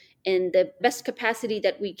girls, in the best capacity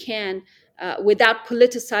that we can, without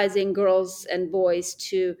politicizing girls and boys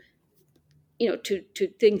to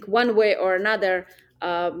think one way or another.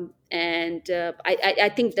 I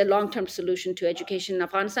think the long-term solution to education in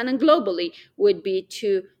Afghanistan and globally would be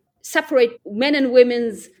to separate men and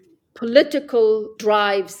women's political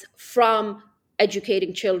drives from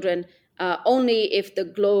educating children. Only if the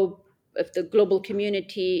global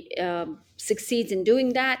community succeeds in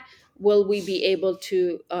doing that, will we be able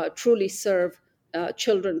to truly serve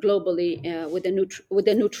children globally with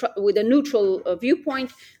a neutral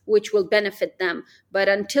viewpoint, which will benefit them. But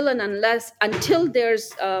until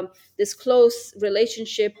there's this close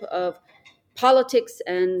relationship of politics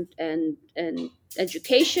and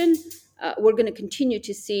education, we're going to continue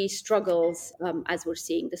to see struggles as we're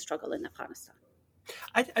seeing the struggle in Afghanistan.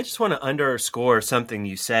 I just want to underscore something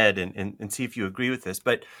you said and see if you agree with this.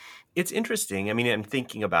 But it's interesting. I mean, I'm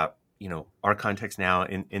thinking about, our context now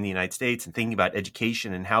in the United States and thinking about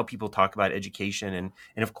education and how people talk about education.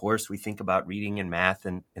 And of course, we think about reading and math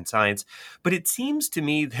and science. But it seems to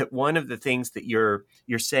me that one of the things that you're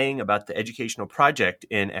saying about the educational project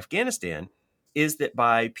in Afghanistan is that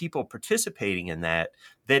by people participating in that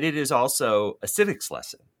it is also a civics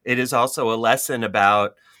lesson. It is also a lesson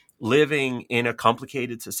about living in a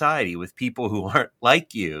complicated society with people who aren't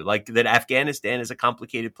like you, like that Afghanistan is a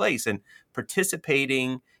complicated place, and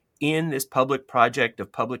participating in this public project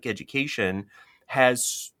of public education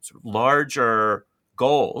has sort of larger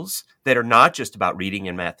goals that are not just about reading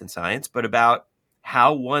and math and science, but about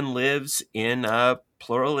how one lives in a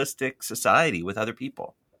pluralistic society with other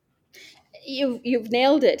people. You've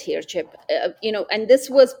nailed it here, Chip. And this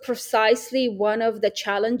was precisely one of the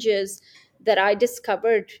challenges that I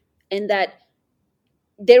discovered, in that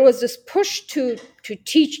there was this push to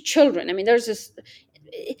teach children. I mean, there's this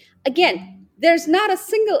again, there's not a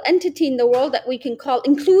single entity in the world that we can call,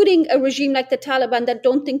 including a regime like the Taliban, that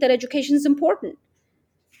don't think that education is important.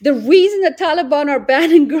 The reason the Taliban are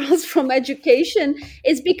banning girls from education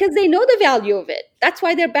is because they know the value of it. That's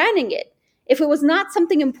why they're banning it. If it was not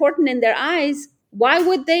something important in their eyes, why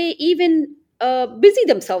would they even busy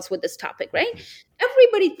themselves with this topic, right?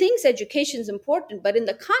 Everybody thinks education is important, but in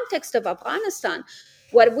the context of Afghanistan,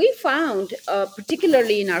 what we found,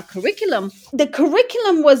 particularly in our curriculum, the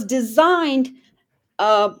curriculum was designed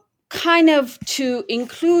uh, kind of to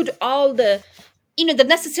include all the the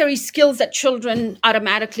necessary skills that children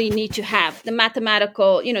automatically need to have: the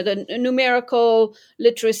mathematical, the numerical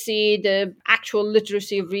literacy, the actual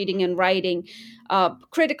literacy of reading and writing.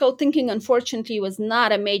 Critical thinking, unfortunately, was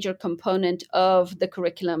not a major component of the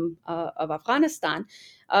curriculum of Afghanistan.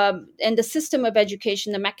 And the system of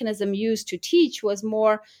education, the mechanism used to teach, was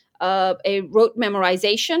more a rote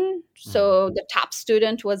memorization. So the top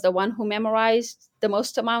student was the one who memorized the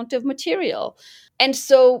most amount of material. And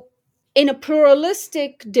so, in a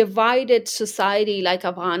pluralistic, divided society like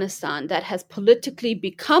Afghanistan, that has politically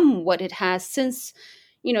become what it has since,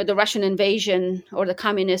 the Russian invasion or the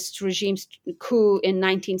communist regime's coup in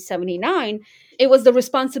 1979, it was the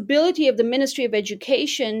responsibility of the Ministry of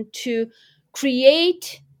Education to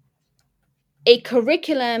create a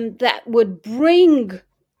curriculum that would bring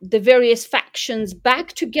the various factions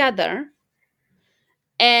back together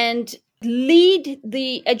and lead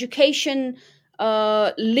the education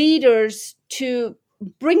leaders to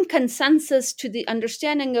bring consensus to the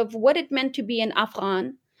understanding of what it meant to be an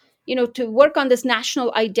Afghan, to work on this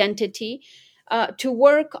national identity, to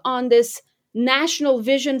work on this national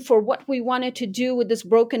vision for what we wanted to do with this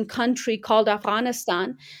broken country called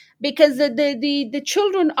Afghanistan, because the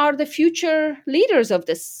children are the future leaders of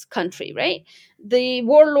this country, right? The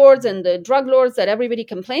warlords and the drug lords that everybody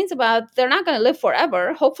complains about, they're not going to live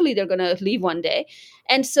forever. Hopefully they're going to leave one day.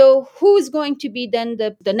 And so who's going to be then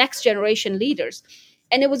the next generation leaders?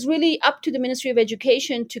 And it was really up to the Ministry of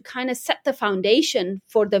Education to kind of set the foundation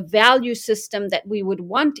for the value system that we would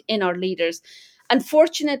want in our leaders.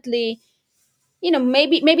 Unfortunately,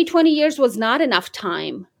 maybe 20 years was not enough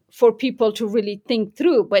time for people to really think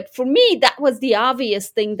through. But for me, that was the obvious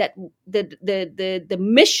thing, that the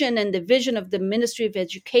mission and the vision of the Ministry of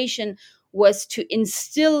Education was to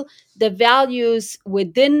instill the values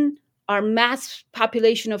within our mass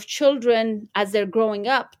population of children as they're growing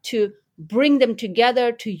up, to bring them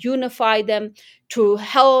together, to unify them, to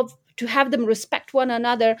help, to have them respect one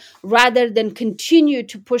another, rather than continue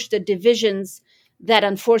to push the divisions that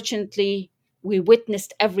unfortunately we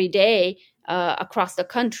witnessed every day across the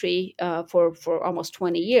country for almost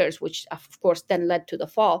 20 years, which of course then led to the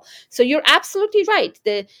fall. So you're absolutely right.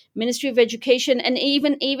 The Ministry of Education, and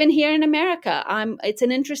even here in America, it's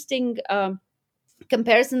an interesting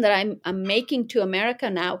comparison that I'm making to America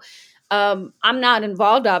now. I'm not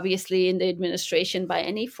involved, obviously, in the administration by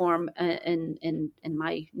any form in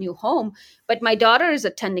my new home, but my daughter is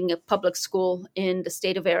attending a public school in the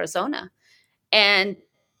state of Arizona. And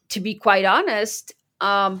to be quite honest,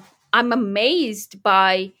 I'm amazed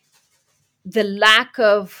by the lack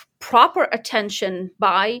of proper attention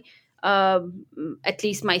by at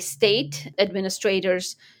least my state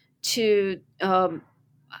administrators to.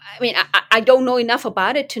 I don't know enough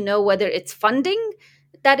about it to know whether it's funding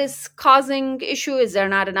that is causing issue. Is there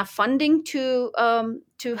not enough funding to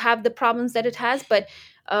have the problems that it has? But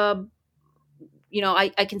I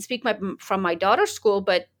can speak from my daughter's school,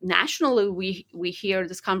 but nationally we hear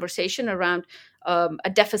this conversation around a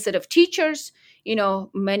deficit of teachers.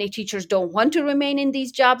 Many teachers don't want to remain in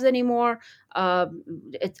these jobs anymore.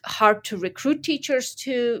 It's hard to recruit teachers,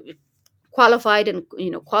 to qualified and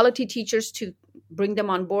quality teachers, to bring them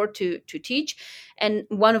on board to teach. And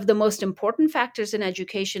one of the most important factors in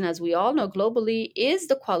education, as we all know globally, is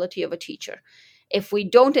the quality of a teacher. If we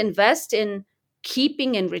don't invest in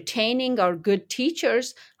keeping and retaining our good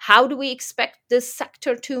teachers, how do we expect this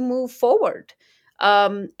sector to move forward?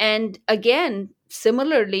 And again,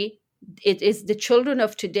 similarly, it is the children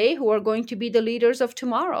of today who are going to be the leaders of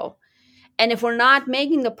tomorrow. And if we're not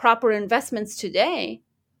making the proper investments today,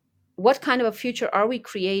 what kind of a future are we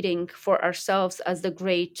creating for ourselves as the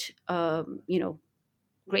great,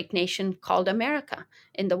 great nation called America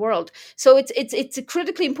in the world? So it's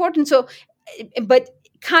critically important. So, but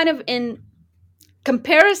kind of in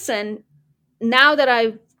comparison, now that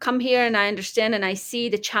I've come here and I understand and I see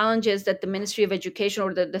the challenges that the Ministry of Education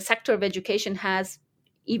or the sector of education has,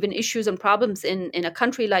 even issues and problems in a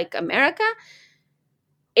country like America,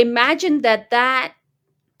 imagine that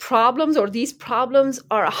problems, or these problems,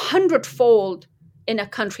 are 100-fold in a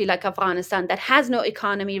country like Afghanistan that has no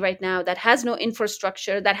economy right now, that has no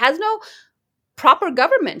infrastructure, that has no proper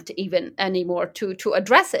government even anymore to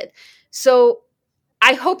address it. So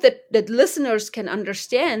I hope that listeners can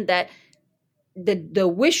understand that the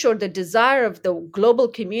wish or the desire of the global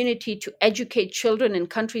community to educate children in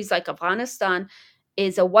countries like Afghanistan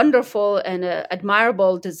is a wonderful and a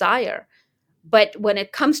admirable desire. But when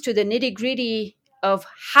it comes to the nitty gritty of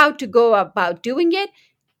how to go about doing it,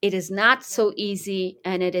 it is not so easy,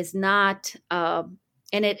 and it is not, and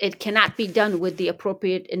it cannot be done with the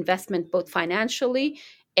appropriate investment, both financially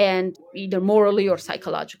and either morally or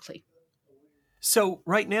psychologically. So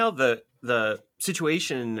right now, the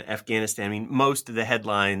situation in Afghanistan, I mean, most of the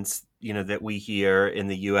headlines, that we hear in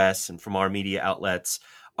the U.S. and from our media outlets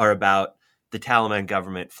are about the Taliban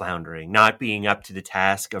government floundering, not being up to the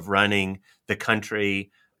task of running the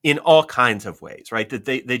country in all kinds of ways, right? That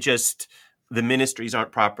they just, the ministries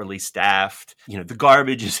aren't properly staffed, the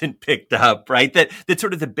garbage isn't picked up, right? That's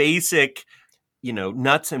sort of the basic,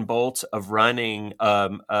 nuts and bolts of running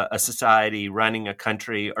a society, running a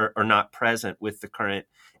country are not present with the current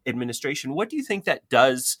administration. What do you think that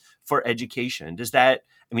does for education? Does that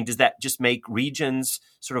just make regions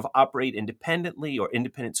sort of operate independently, or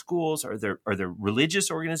independent schools? Are there religious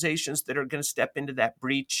organizations that are going to step into that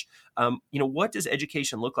breach? What does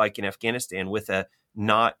education look like in Afghanistan with a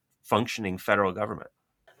not functioning federal government?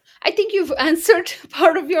 I think you've answered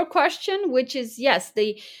part of your question, which is yes,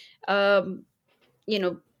 the um,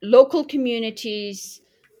 local communities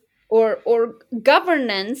or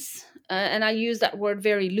governance, and I use that word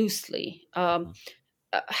very loosely,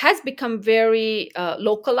 has become very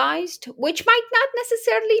localized, which might not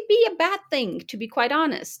necessarily be a bad thing, to be quite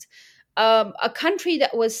honest. A country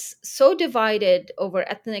that was so divided over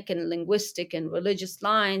ethnic and linguistic and religious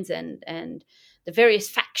lines, and the various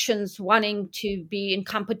factions wanting to be in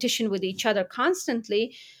competition with each other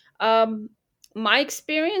constantly. My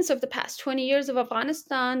experience of the past 20 years of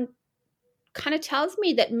Afghanistan kind of tells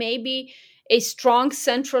me that maybe a strong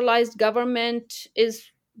centralized government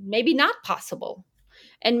is maybe not possible.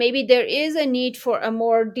 And maybe there is a need for a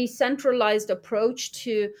more decentralized approach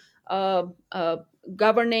to uh, uh,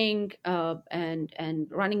 governing and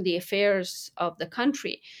running the affairs of the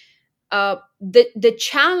country. The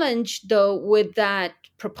challenge, though, with that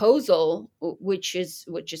proposal, which is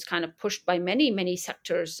kind of pushed by many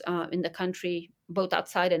sectors in the country, both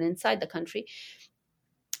outside and inside the country,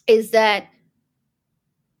 is that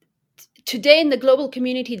today in the global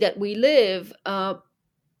community that we live,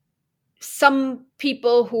 some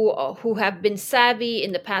people who have been savvy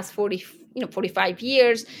in the past 45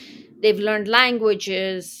 years, they've learned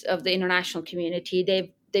languages of the international community,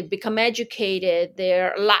 they've become educated,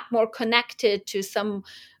 they're a lot more connected to some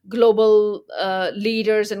global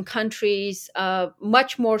leaders and countries,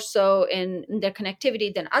 much more so in their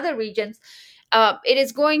connectivity than other regions. It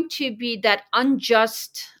is going to be that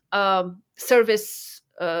unjust service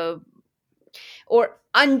or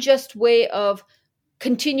unjust way of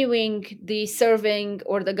continuing the serving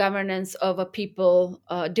or the governance of a people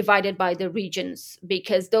divided by the regions,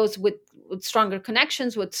 because those with stronger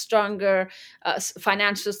connections, with stronger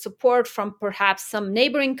financial support from perhaps some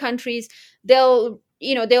neighboring countries, they'll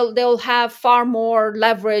have far more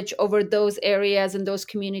leverage over those areas and those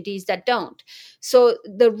communities that don't. So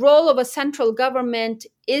the role of a central government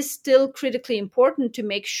is still critically important to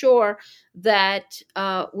make sure that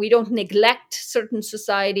we don't neglect certain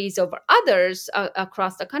societies over others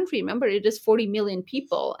across the country. Remember, it is 40 million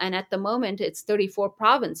people, and at the moment it's 34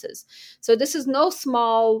 provinces. So this is no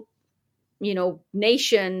small,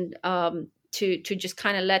 nation to just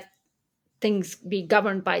kind of let things be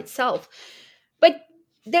governed by itself. But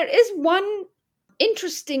there is one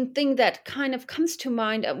interesting thing that kind of comes to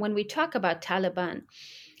mind when we talk about Taliban.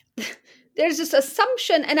 There's this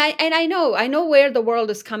assumption, and I know where the world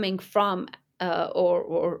is coming from,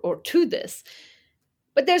 or to this,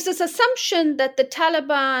 but there's this assumption that the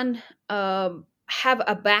Taliban have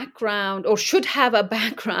a background, or should have a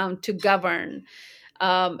background, to govern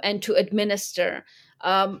and to administer.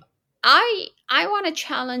 I want to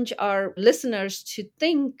challenge our listeners to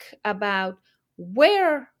think about,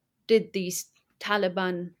 where did these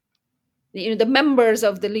Taliban, the members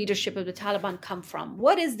of the leadership of the Taliban, come from?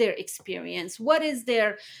 What is their experience? What is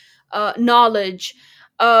their knowledge?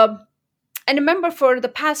 And remember, for the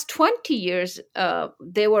past 20 years,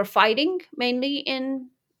 they were fighting mainly in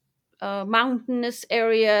mountainous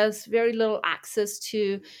areas, very little access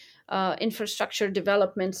to infrastructure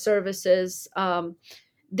development services.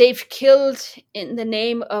 They've killed in the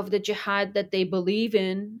name of the jihad that they believe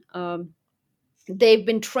in. They've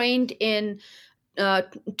been trained in uh,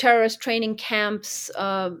 terrorist training camps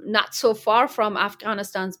not so far from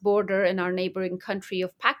Afghanistan's border in our neighboring country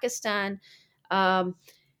of Pakistan, um,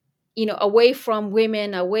 away from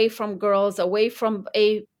women, away from girls, away from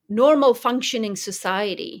a normal functioning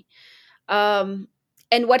society. Um,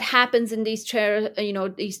 and what happens in these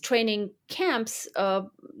training camps?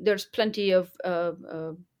 There's plenty of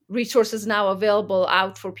resources now available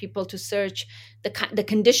out for people to search the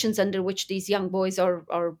conditions under which these young boys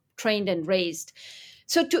are trained and raised.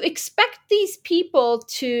 So to expect these people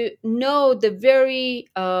to know the very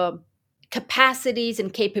capacities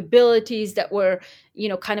and capabilities that were,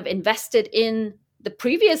 kind of invested in the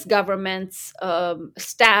previous government's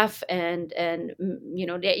staff and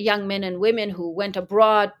the young men and women who went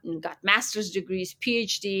abroad and got master's degrees,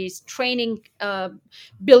 PhDs, training,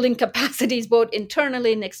 building capacities both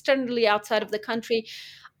internally and externally outside of the country.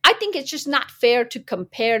 I think it's just not fair to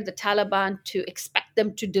compare the Taliban, to expect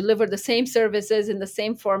them to deliver the same services in the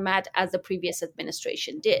same format as the previous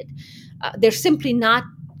administration did. They're simply not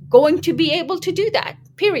going to be able to do that,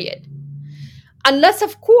 period. Unless,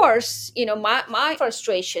 of course, my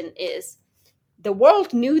frustration is the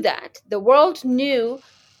world knew that. The world knew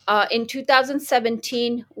in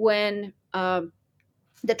 2017 when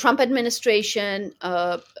the Trump administration,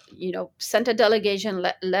 sent a delegation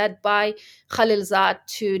led by Khalilzad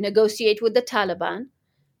to negotiate with the Taliban.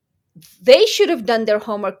 They should have done their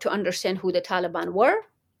homework to understand who the Taliban were.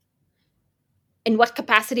 In what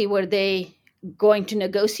capacity were they going to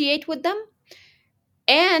negotiate with them?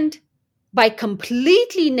 And by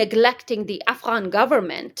completely neglecting the Afghan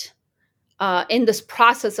government in this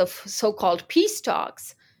process of so-called peace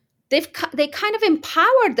talks, they kind of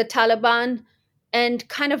empowered the Taliban and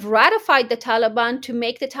kind of ratified the Taliban to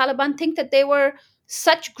make the Taliban think that they were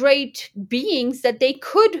such great beings that they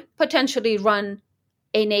could potentially run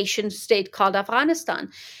a nation state called Afghanistan.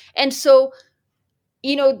 And so,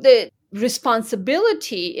 the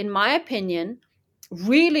responsibility, in my opinion,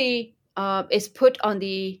 really is put on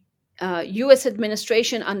the U.S.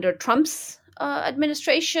 administration under Trump's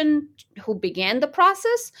administration, who began the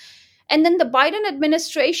process. And then the Biden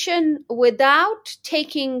administration, without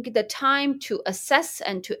taking the time to assess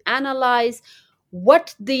and to analyze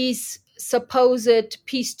what these supposed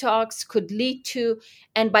peace talks could lead to,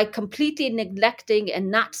 and by completely neglecting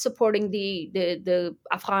and not supporting the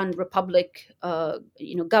Afghan Republic,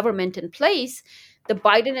 government in place, the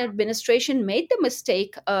Biden administration made the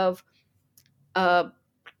mistake of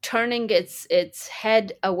turning its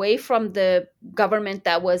head away from the government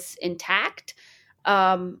that was intact.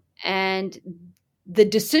 And the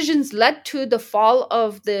decisions led to the fall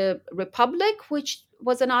of the republic, which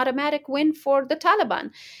was an automatic win for the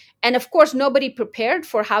Taliban. And of course, nobody prepared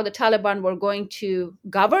for how the Taliban were going to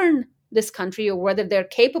govern this country, or whether they're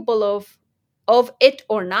capable of it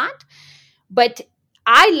or not. But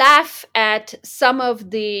I laugh at some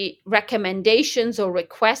of the recommendations or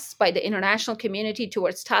requests by the international community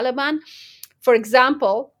towards Taliban. For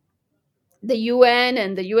example, the UN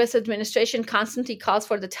and the US administration constantly calls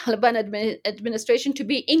for the Taliban administration to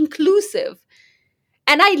be inclusive.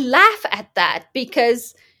 And I laugh at that,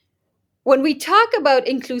 because when we talk about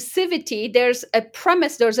inclusivity, there's a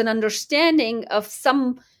premise, there's an understanding of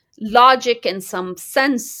some logic and some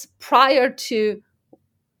sense prior to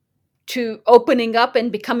opening up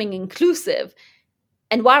and becoming inclusive.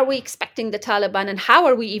 And why are we expecting the Taliban, and how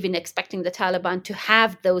are we even expecting the Taliban to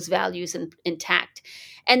have those values intact?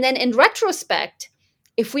 And then in retrospect,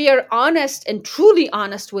 if we are honest and truly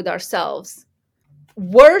honest with ourselves,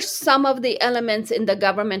 were some of the elements in the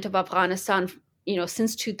government of Afghanistan,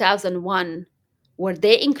 since 2001, were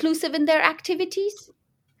they inclusive in their activities?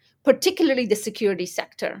 Particularly the security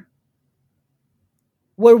sector.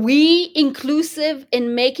 Were we inclusive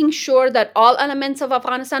in making sure that all elements of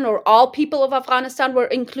Afghanistan, or all people of Afghanistan, were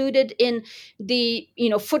included in the,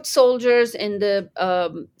 foot soldiers, in the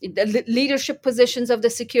leadership positions of the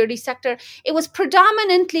security sector? It was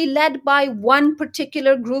predominantly led by one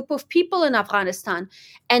particular group of people in Afghanistan,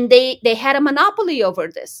 and they had a monopoly over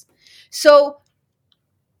this. So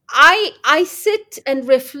I sit and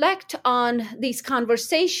reflect on these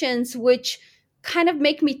conversations, which kind of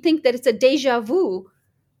make me think that it's a deja vu.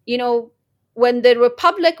 When the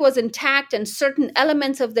republic was intact and certain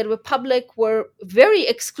elements of the republic were very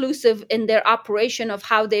exclusive in their operation of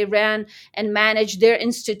how they ran and managed their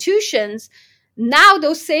institutions, now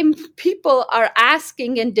those same people are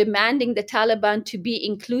asking and demanding the Taliban to be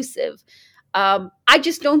inclusive. I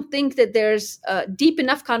just don't think that there's deep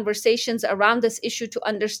enough conversations around this issue to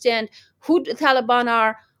understand who the Taliban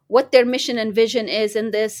are, what their mission and vision is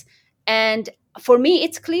in this. And for me,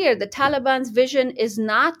 it's clear the Taliban's vision is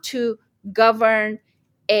not to govern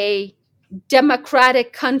a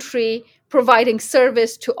democratic country providing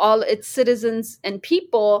service to all its citizens and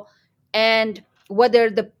people, and whether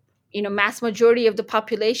the mass majority of the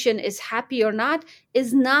population is happy or not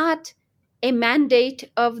is not a mandate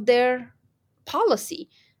of their policy.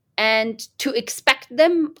 And to expect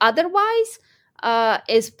them otherwise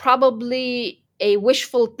is probably a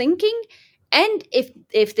wishful thinking. And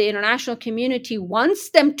if the international community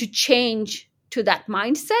wants them to change to that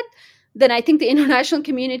mindset, then I think the international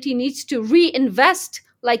community needs to reinvest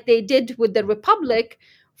like they did with the Republic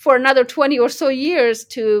for another 20 or so years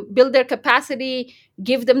to build their capacity,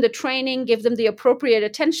 give them the training, give them the appropriate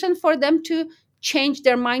attention for them to change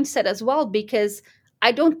their mindset as well. Because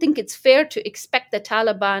I don't think it's fair to expect the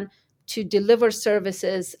Taliban to deliver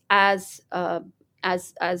services as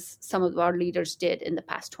some of our leaders did in the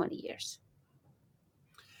past 20 years.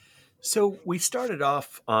 So we started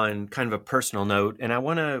off on kind of a personal note, and I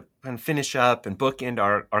want to kind of finish up and bookend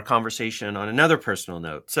our conversation on another personal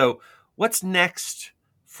note. So what's next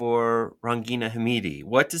for Rangina Hamidi?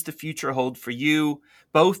 What does the future hold for you,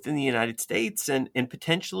 both in the United States and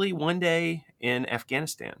potentially one day in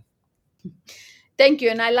Afghanistan? Thank you.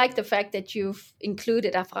 And I like the fact that you've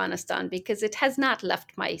included Afghanistan, because it has not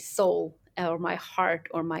left my soul or my heart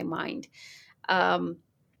or my mind. I'm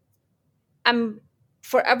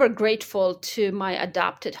forever grateful to my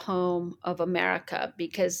adopted home of America,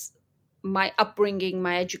 because my upbringing,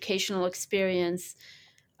 my educational experience,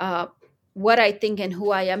 what I think and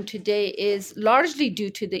who I am today is largely due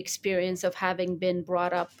to the experience of having been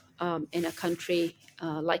brought up in a country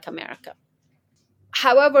like America.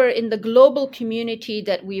 However, in the global community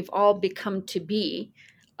that we've all become to be,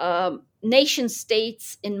 nation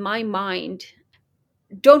states, in my mind,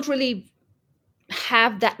 don't really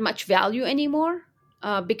have that much value anymore,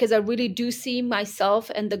 because I really do see myself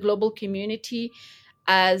and the global community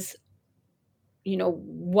as,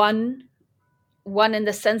 one in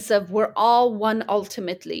the sense of we're all one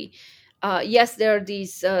ultimately. Yes, there are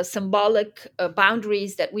these symbolic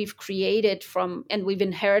boundaries that we've created from and we've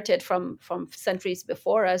inherited from centuries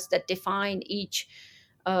before us that define each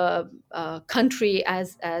country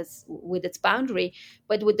as with its boundary.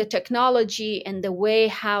 But with the technology and the way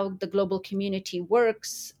how the global community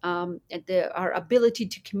works, and our ability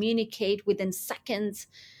to communicate within seconds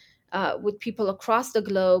with people across the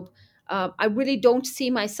globe, I really don't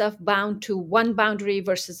see myself bound to one boundary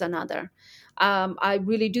versus another. I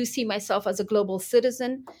really do see myself as a global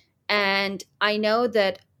citizen, and I know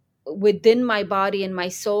that within my body and my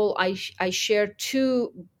soul, I share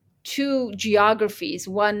two geographies.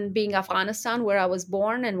 One being Afghanistan, where I was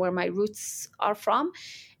born and where my roots are from,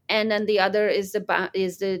 and then the other is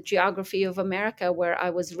the geography of America, where I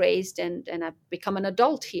was raised and I've become an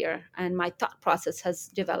adult here, and my thought process has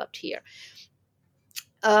developed here.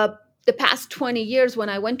 The past 20 years when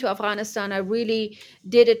I went to Afghanistan, I really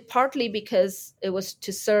did it partly because it was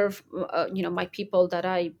to serve, my people that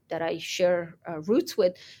I share roots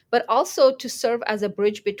with, but also to serve as a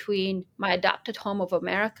bridge between my adopted home of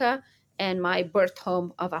America and my birth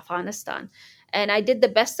home of Afghanistan. And I did the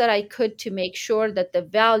best that I could to make sure that the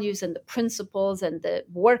values and the principles and the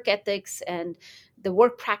work ethics and the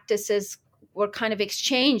work practices were kind of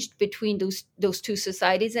exchanged between those two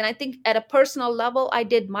societies. And I think at a personal level, I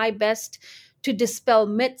did my best to dispel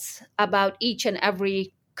myths about each and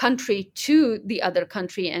every country to the other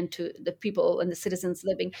country and to the people and the citizens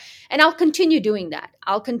living. And I'll continue doing that.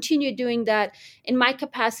 I'll continue doing that in my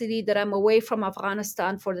capacity that I'm away from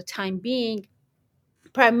Afghanistan for the time being,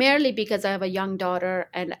 primarily because I have a young daughter,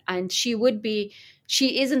 and she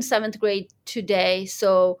is in 7th grade today.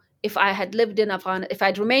 So if I had if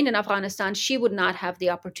I'd remained in Afghanistan, she would not have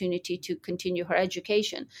the opportunity to continue her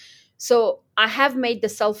education. So I have made the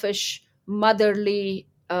selfish motherly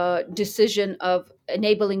decision of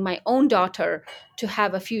enabling my own daughter to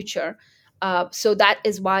have a future. So that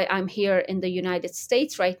is why I'm here in the United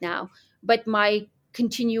States right now. But my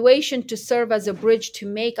continuation to serve as a bridge to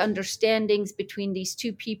make understandings between these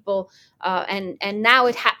two people, and now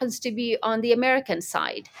it happens to be on the American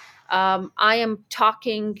side. I am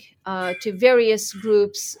talking to various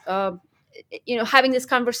groups, having this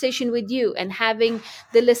conversation with you and having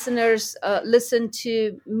the listeners listen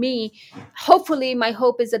to me. Hopefully, my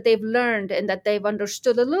hope is that they've learned and that they've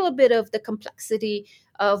understood a little bit of the complexity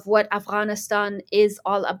of what Afghanistan is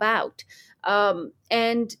all about.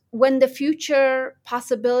 And when the future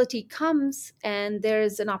possibility comes and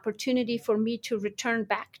there's an opportunity for me to return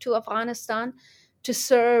back to Afghanistan to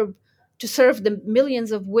serve the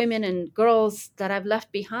millions of women and girls that I've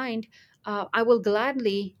left behind, I will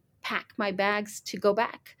gladly pack my bags to go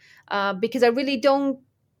back, because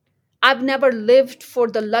I've never lived for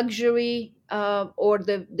the luxury or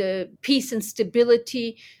the peace and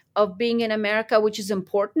stability of being in America, which is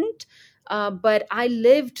important. But I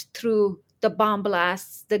lived through the bomb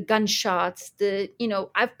blasts, the gunshots,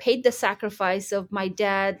 I've paid the sacrifice of my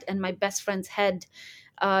dad and my best friend's head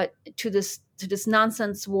uh, to this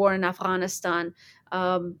nonsense war in Afghanistan.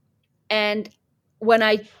 And when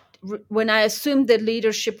I when I assumed the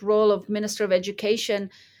leadership role of Minister of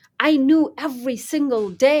Education, I knew every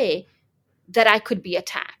single day that I could be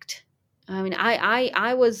attacked. I mean,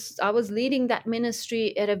 I was leading that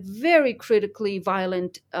ministry at a very critically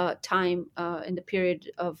violent time in the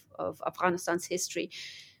period of Afghanistan's history.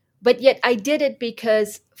 But yet I did it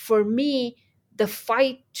because for me, the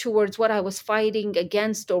fight towards what I was fighting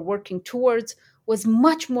against or working towards was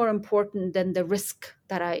much more important than the risk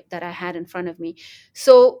that I had in front of me.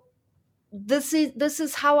 So this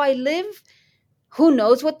is how I live. Who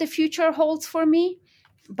knows what the future holds for me?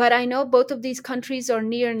 But I know both of these countries are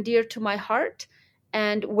near and dear to my heart.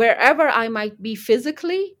 And wherever I might be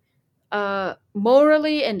physically,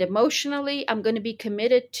 morally, and emotionally, I'm going to be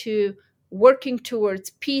committed to working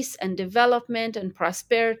towards peace and development and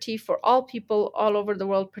prosperity for all people all over the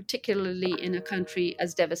world, particularly in a country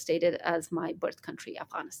as devastated as my birth country,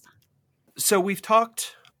 Afghanistan. So we've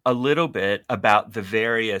talked a little bit about the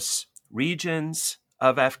various regions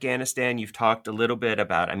of Afghanistan. You've talked a little bit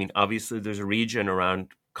about, I mean, obviously there's a region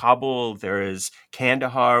around Kabul. There is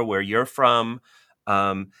Kandahar, where you're from.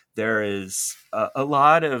 There is a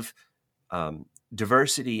lot of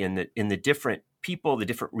diversity in the different people, the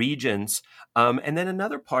different regions. And then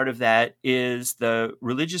another part of that is the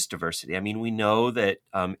religious diversity. I mean, we know that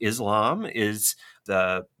Islam is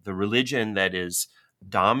the religion that is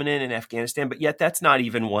dominant in Afghanistan, but yet that's not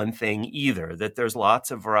even one thing either, that there's lots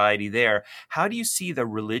of variety there. How do you see the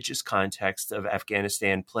religious context of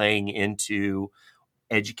Afghanistan playing into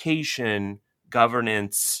education,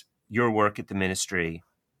 governance, your work at the ministry?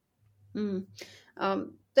 Mm.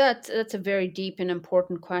 That's a very deep and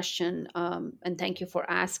important question, and thank you for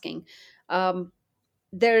asking. Um,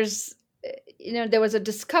 there's, there was a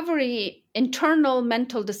discovery, internal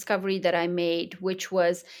mental discovery that I made, which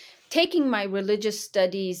was taking my religious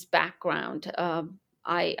studies background.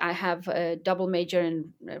 I have a double major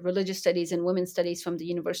in religious studies and women's studies from the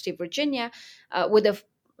University of Virginia, with a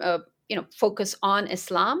focus on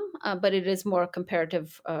Islam, but it is more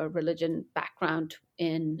comparative religion background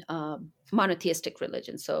in monotheistic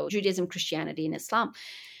religion, so Judaism, Christianity, and Islam.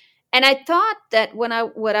 And I thought that when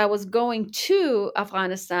I was going to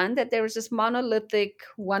Afghanistan, that there was this monolithic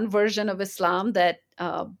one version of Islam that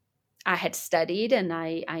I had studied and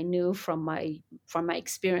I knew from my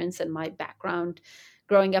experience and my background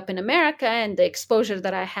growing up in America and the exposure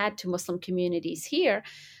that I had to Muslim communities here.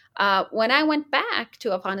 When I went back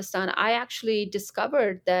to Afghanistan, I actually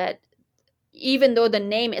discovered that even though the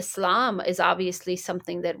name Islam is obviously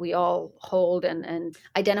something that we all hold and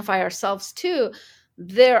identify ourselves to,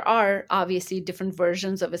 there are obviously different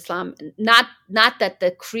versions of Islam. Not that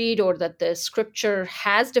the creed or that the scripture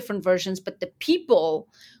has different versions, but the people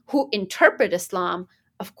who interpret Islam,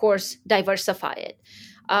 of course, diversify it.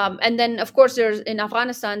 And then, of course, in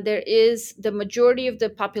Afghanistan, there is the majority of the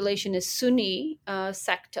population is Sunni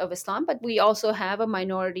sect of Islam, but we also have a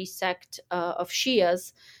minority sect of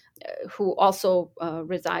Shias who also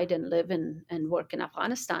reside and live and work in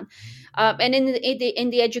Afghanistan. And in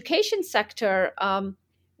the education sector,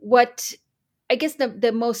 what I guess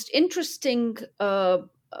the most interesting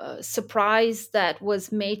surprise that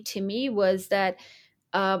was made to me was that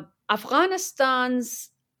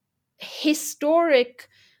Afghanistan's historic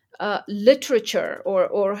literature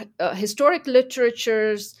or historic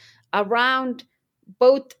literatures around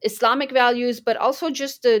both Islamic values, but also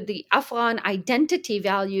just the Afghan identity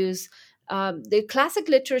values. The classic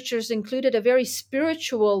literatures included a very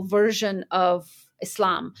spiritual version of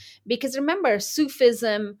Islam. Because remember,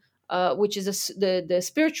 Sufism, which is the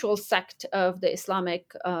spiritual sect of the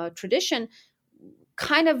Islamic tradition,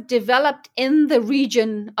 kind of developed in the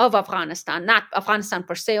region of Afghanistan, not Afghanistan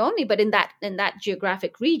per se only, but in that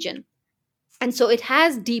geographic region. And so it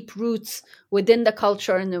has deep roots within the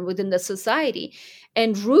culture and within the society.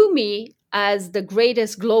 And Rumi, as the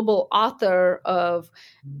greatest global author of,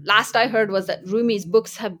 last I heard was that Rumi's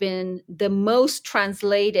books have been the most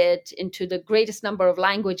translated into the greatest number of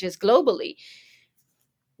languages globally.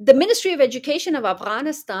 The Ministry of Education of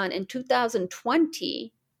Afghanistan in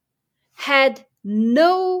 2020 had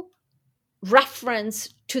no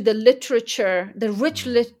reference to the literature, the rich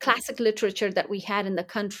classic literature that we had in the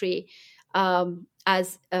country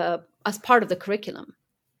as part of the curriculum.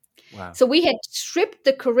 Wow. So we had stripped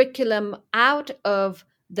the curriculum out of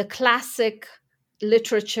the classic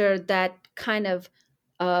literature that kind of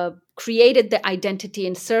created the identity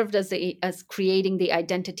and served as creating the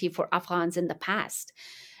identity for Afghans in the past.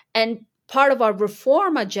 And part of our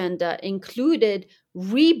reform agenda included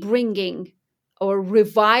rebringing or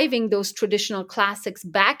reviving those traditional classics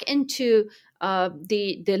back into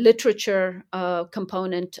the literature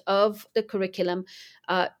component of the curriculum,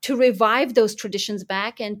 to revive those traditions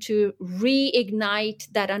back and to reignite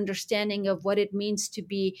that understanding of what it means to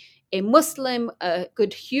be a Muslim, a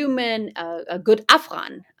good human, a good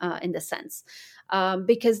Afghan, in the sense,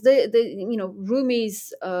 because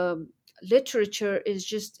Rumi's literature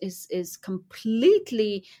is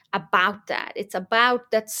completely about that. It's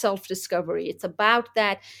about that self-discovery. It's about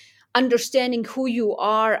that understanding who you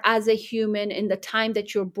are as a human in the time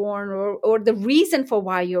that you're born, or the reason for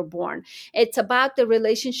why you're born. It's about the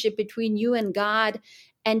relationship between you and God,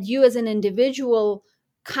 and you as an individual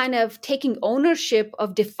kind of taking ownership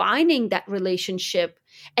of defining that relationship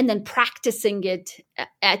and then practicing it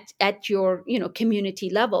at your community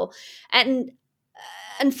level. And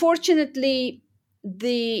unfortunately,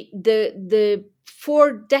 the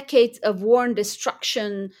 4 decades of war and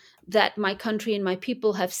destruction that my country and my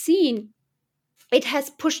people have seen, it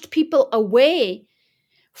has pushed people away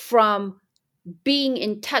from being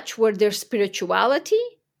in touch with their spirituality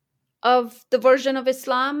of the version of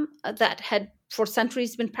Islam that had for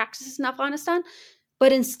centuries been practiced in Afghanistan,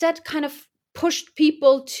 but instead kind of pushed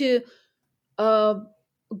people to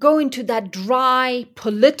go into that dry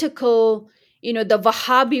political, the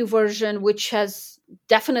Wahhabi version, which has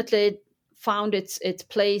definitely found its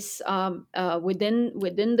place within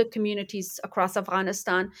the communities across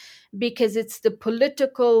Afghanistan, because it's the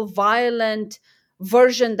political, violent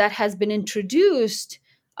version that has been introduced,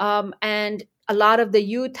 and a lot of the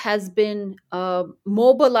youth has been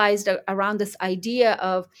mobilized around this idea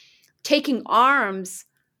of taking arms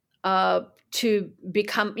to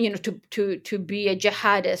become, to be a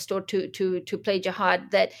jihadist, or to play jihad.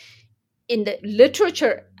 That in the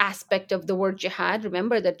literature aspect of the word jihad,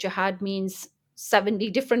 remember that jihad means 70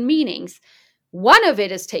 different meanings. One of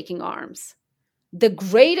it is taking arms. The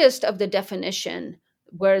greatest of the definition,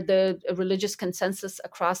 where the religious consensus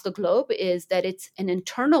across the globe is that it's an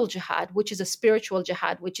internal jihad, which is a spiritual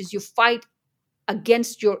jihad, which is you fight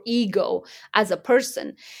against your ego as a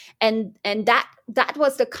person. And that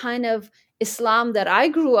was the kind of Islam that I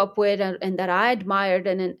grew up with, and that I admired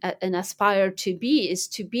and aspired to be, is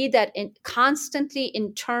to be that constantly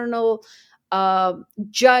internal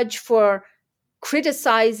judge for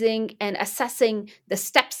criticizing and assessing the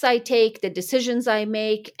steps I take, the decisions I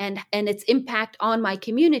make, and its impact on my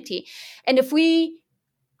community. And if we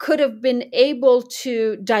could have been able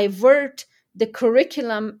to divert the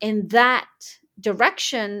curriculum in that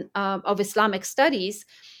direction of Islamic studies,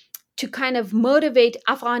 to kind of motivate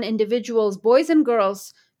Afghan individuals, boys and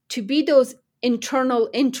girls, to be those internal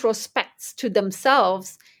introspects to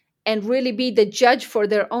themselves and really be the judge for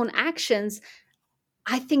their own actions,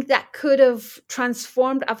 I think that could have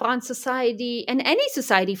transformed Afghan society, and any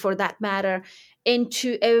society for that matter,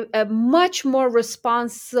 into a much more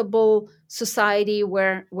responsible society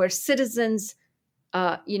where citizens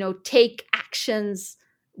take actions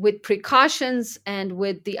with precautions and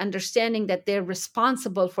with the understanding that they're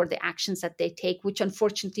responsible for the actions that they take, which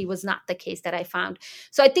unfortunately was not the case that I found.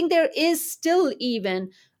 So I think there is still even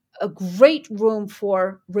a great room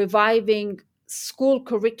for reviving school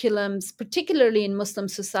curriculums, particularly in Muslim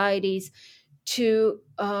societies, to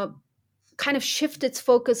kind of shift its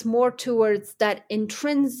focus more towards that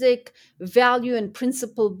intrinsic value and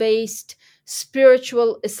principle-based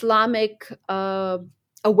spiritual Islamic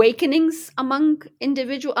awakenings among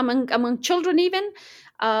children, even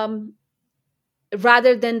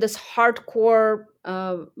rather than this hardcore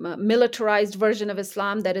militarized version of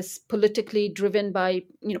Islam that is politically driven by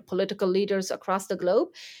political leaders across the globe.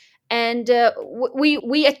 And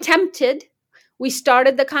we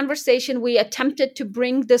started the conversation. We attempted to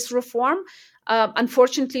bring this reform.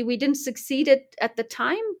 Unfortunately, we didn't succeed at the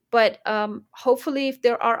time, but hopefully if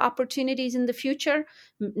there are opportunities in the future,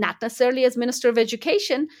 not necessarily as Minister of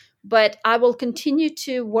Education, but I will continue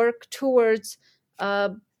to work towards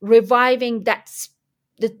reviving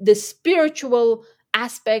the spiritual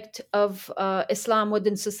aspect of Islam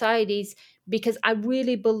within societies, because I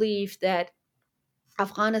really believe that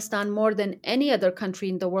Afghanistan, more than any other country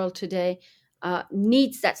in the world today,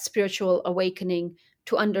 needs that spiritual awakening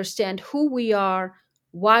to understand who we are,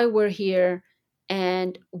 why we're here,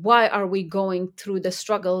 and why are we going through the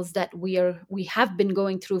struggles that we have been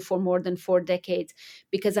going through for more than 4 decades.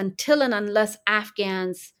 Because until and unless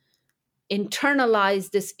Afghans internalize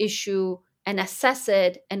this issue and assess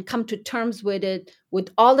it and come to terms with it, with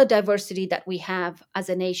all the diversity that we have as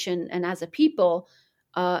a nation and as a people,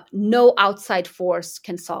 no outside force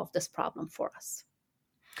can solve this problem for us.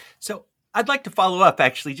 So I'd like to follow up,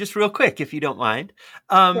 actually, just real quick, if you don't mind.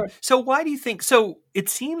 Sure. So why do you think? So it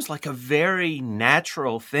seems like a very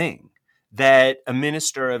natural thing that a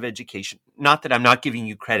minister of education, not that I'm not giving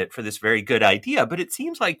you credit for this very good idea, but it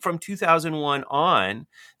seems like from 2001 on,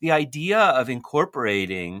 the idea of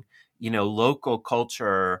incorporating, local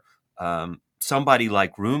culture, somebody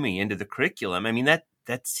like Rumi into the curriculum, I mean, that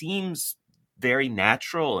seems very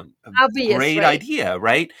natural and a Obvious, great right? idea,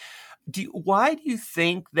 right? Why do you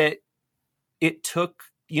think that it took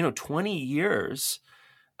 20 years?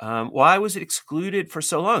 Why was it excluded for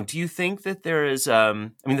so long? Do you think that there is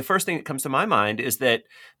the first thing that comes to my mind is that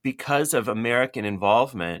because of American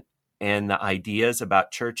involvement and the ideas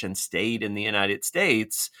about church and state in the United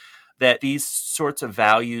States, that these sorts of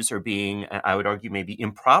values are being, I would argue, maybe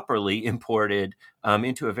improperly imported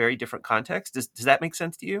into a very different context? Does that make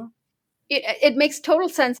sense to you? It makes total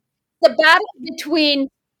sense. The battle between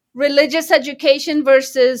religious education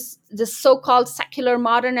versus the so-called secular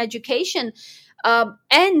modern education,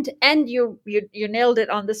 and you nailed it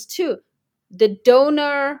on this too. The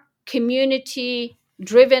donor community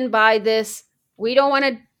driven by this, we don't want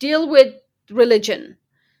to deal with religion.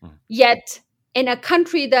 Yet, in a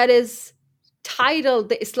country that is titled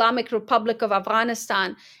the Islamic Republic of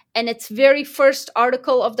Afghanistan, and its very first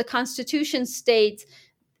article of the Constitution stated,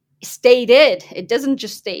 it doesn't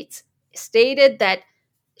just stated that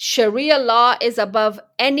Sharia law is above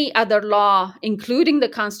any other law, including the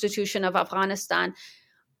Constitution of Afghanistan.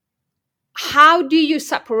 How do you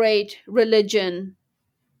separate religion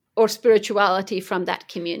or spirituality from that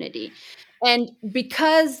community? And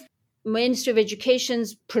because Ministry of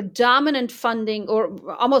Education's predominant funding, or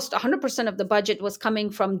almost 100% of the budget, was coming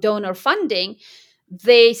from donor funding,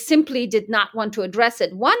 they simply did not want to address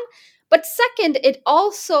it. One, but second, it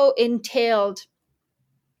also entailed,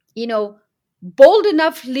 bold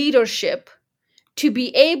enough leadership to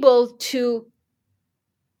be able to,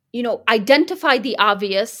 identify the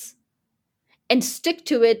obvious and stick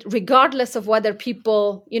to it, regardless of whether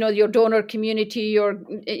people, your donor community or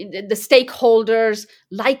the stakeholders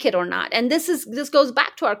like it or not. And this goes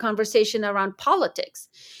back to our conversation around politics,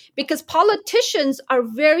 because politicians are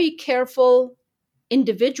very careful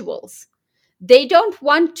individuals. They don't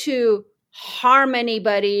want to harm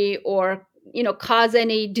anybody or cause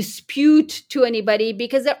any dispute to anybody,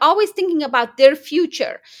 because they're always thinking about their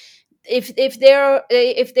future. If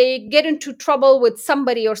they get into trouble with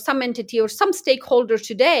somebody or some entity or some stakeholder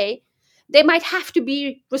today, they might have to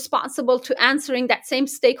be responsible to answering that same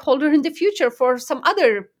stakeholder in the future for some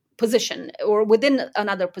other position or within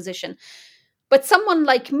another position. But someone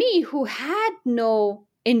like me, who had no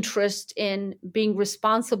interest in being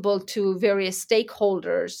responsible to various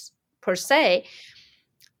stakeholders per se,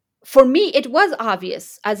 for me, it was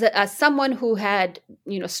obvious as someone who had,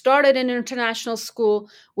 started an international school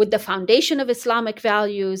with the foundation of Islamic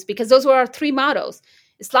values, because those were our three mottos: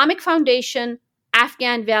 Islamic foundation,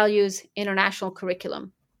 Afghan values, international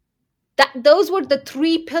curriculum. Those were the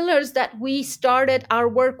three pillars that we started our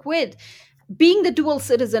work with. Being the dual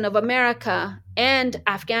citizen of America and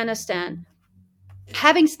Afghanistan,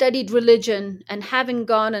 having studied religion and having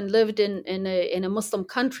gone and lived in a Muslim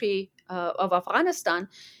country of Afghanistan,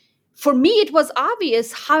 for me, it was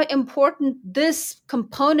obvious how important this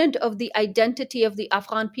component of the identity of the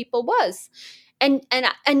Afghan people was. And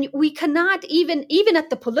we cannot, even at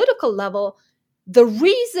the political level, the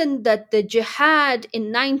reason that the jihad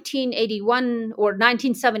in 1981 or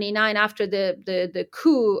 1979, after the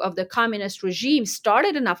coup of the communist regime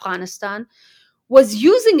started in Afghanistan, was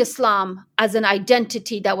using Islam as an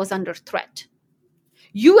identity that was under threat.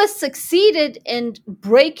 US succeeded in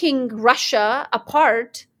breaking Russia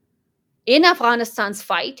apart in Afghanistan's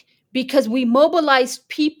fight because we mobilized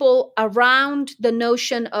people around the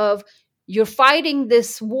notion of, you're fighting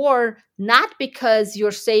this war not because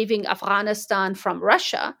you're saving Afghanistan from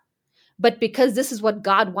Russia, but because this is what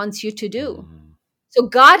God wants you to do. So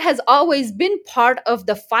God has always been part of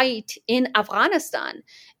the fight in Afghanistan.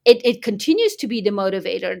 It continues to be the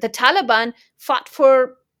motivator. The Taliban fought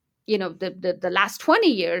for, the last 20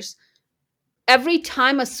 years. Every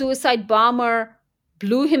time a suicide bomber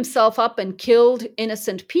blew himself up and killed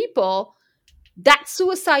innocent people, that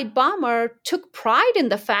suicide bomber took pride in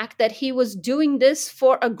the fact that he was doing this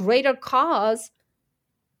for a greater cause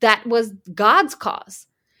that was God's cause.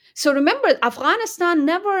 So remember, Afghanistan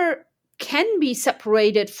never can be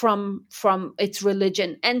separated from its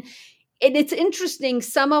religion. And it's interesting,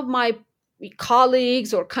 some of my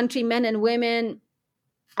colleagues or countrymen and women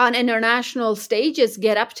on international stages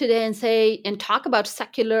get up today and say and talk about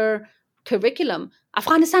secular curriculum.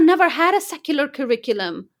 Afghanistan never had a secular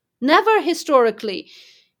curriculum, never historically.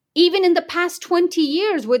 Even in the past 20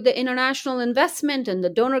 years with the international investment and the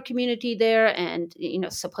donor community there and,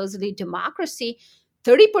 supposedly democracy,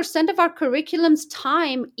 30% of our curriculum's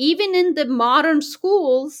time, even in the modern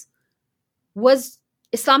schools, was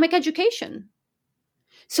Islamic education.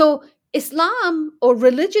 So Islam or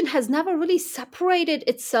religion has never really separated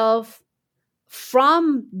itself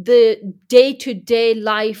from the day-to-day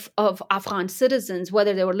life of Afghan citizens,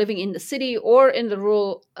 whether they were living in the city or in the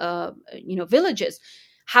rural, villages.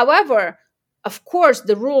 However, of course,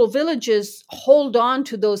 the rural villages hold on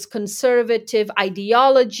to those conservative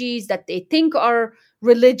ideologies that they think are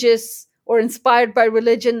religious or inspired by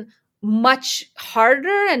religion much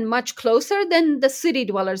harder and much closer than the city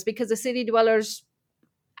dwellers, because the city dwellers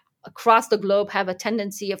across the globe have a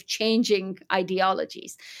tendency of changing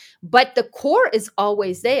ideologies. But the core is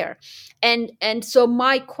always there. And so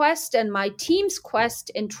my quest and my team's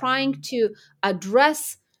quest in trying to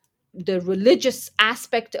address the religious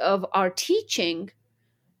aspect of our teaching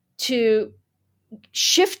to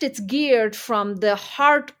shift its gear from the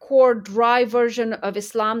hardcore dry version of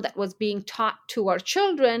Islam that was being taught to our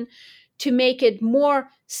children to make it more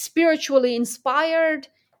spiritually inspired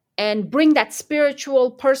and bring that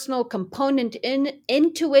spiritual personal component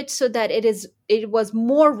into it so that it was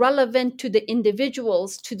more relevant to the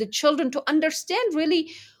individuals, to the children, to understand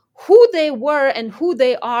really who they were and who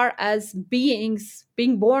they are as beings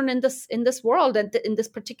being born in this world and in this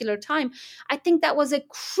particular time. I think that was a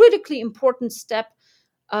critically important step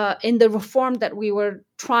in the reform that we were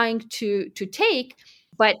trying to take.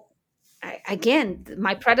 But again,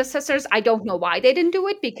 my predecessors, I don't know why they didn't do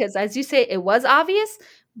it, because as you say, it was obvious.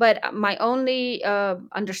 But my only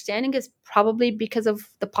understanding is probably because of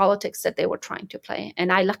the politics that they were trying to play.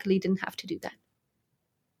 And I luckily didn't have to do that.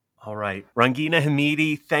 All right. Rangina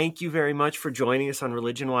Hamidi, thank you very much for joining us on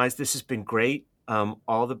Religion Wise. This has been great.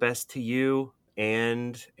 All the best to you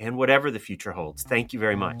and whatever the future holds. Thank you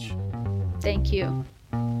very much. Thank you.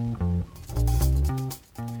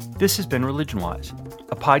 This has been Religion Wise,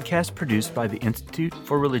 a podcast produced by the Institute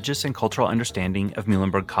for Religious and Cultural Understanding of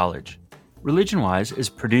Muhlenberg College. Religion Wise is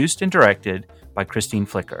produced and directed by Christine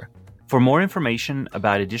Flicker. For more information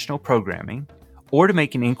about additional programming or to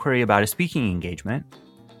make an inquiry about a speaking engagement,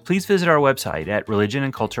 please visit our website at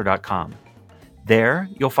religionandculture.com. There,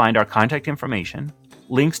 you'll find our contact information,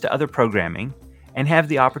 links to other programming, and have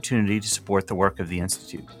the opportunity to support the work of the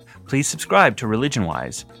Institute. Please subscribe to Religion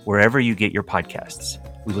Wise wherever you get your podcasts.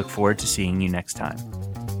 We look forward to seeing you next time.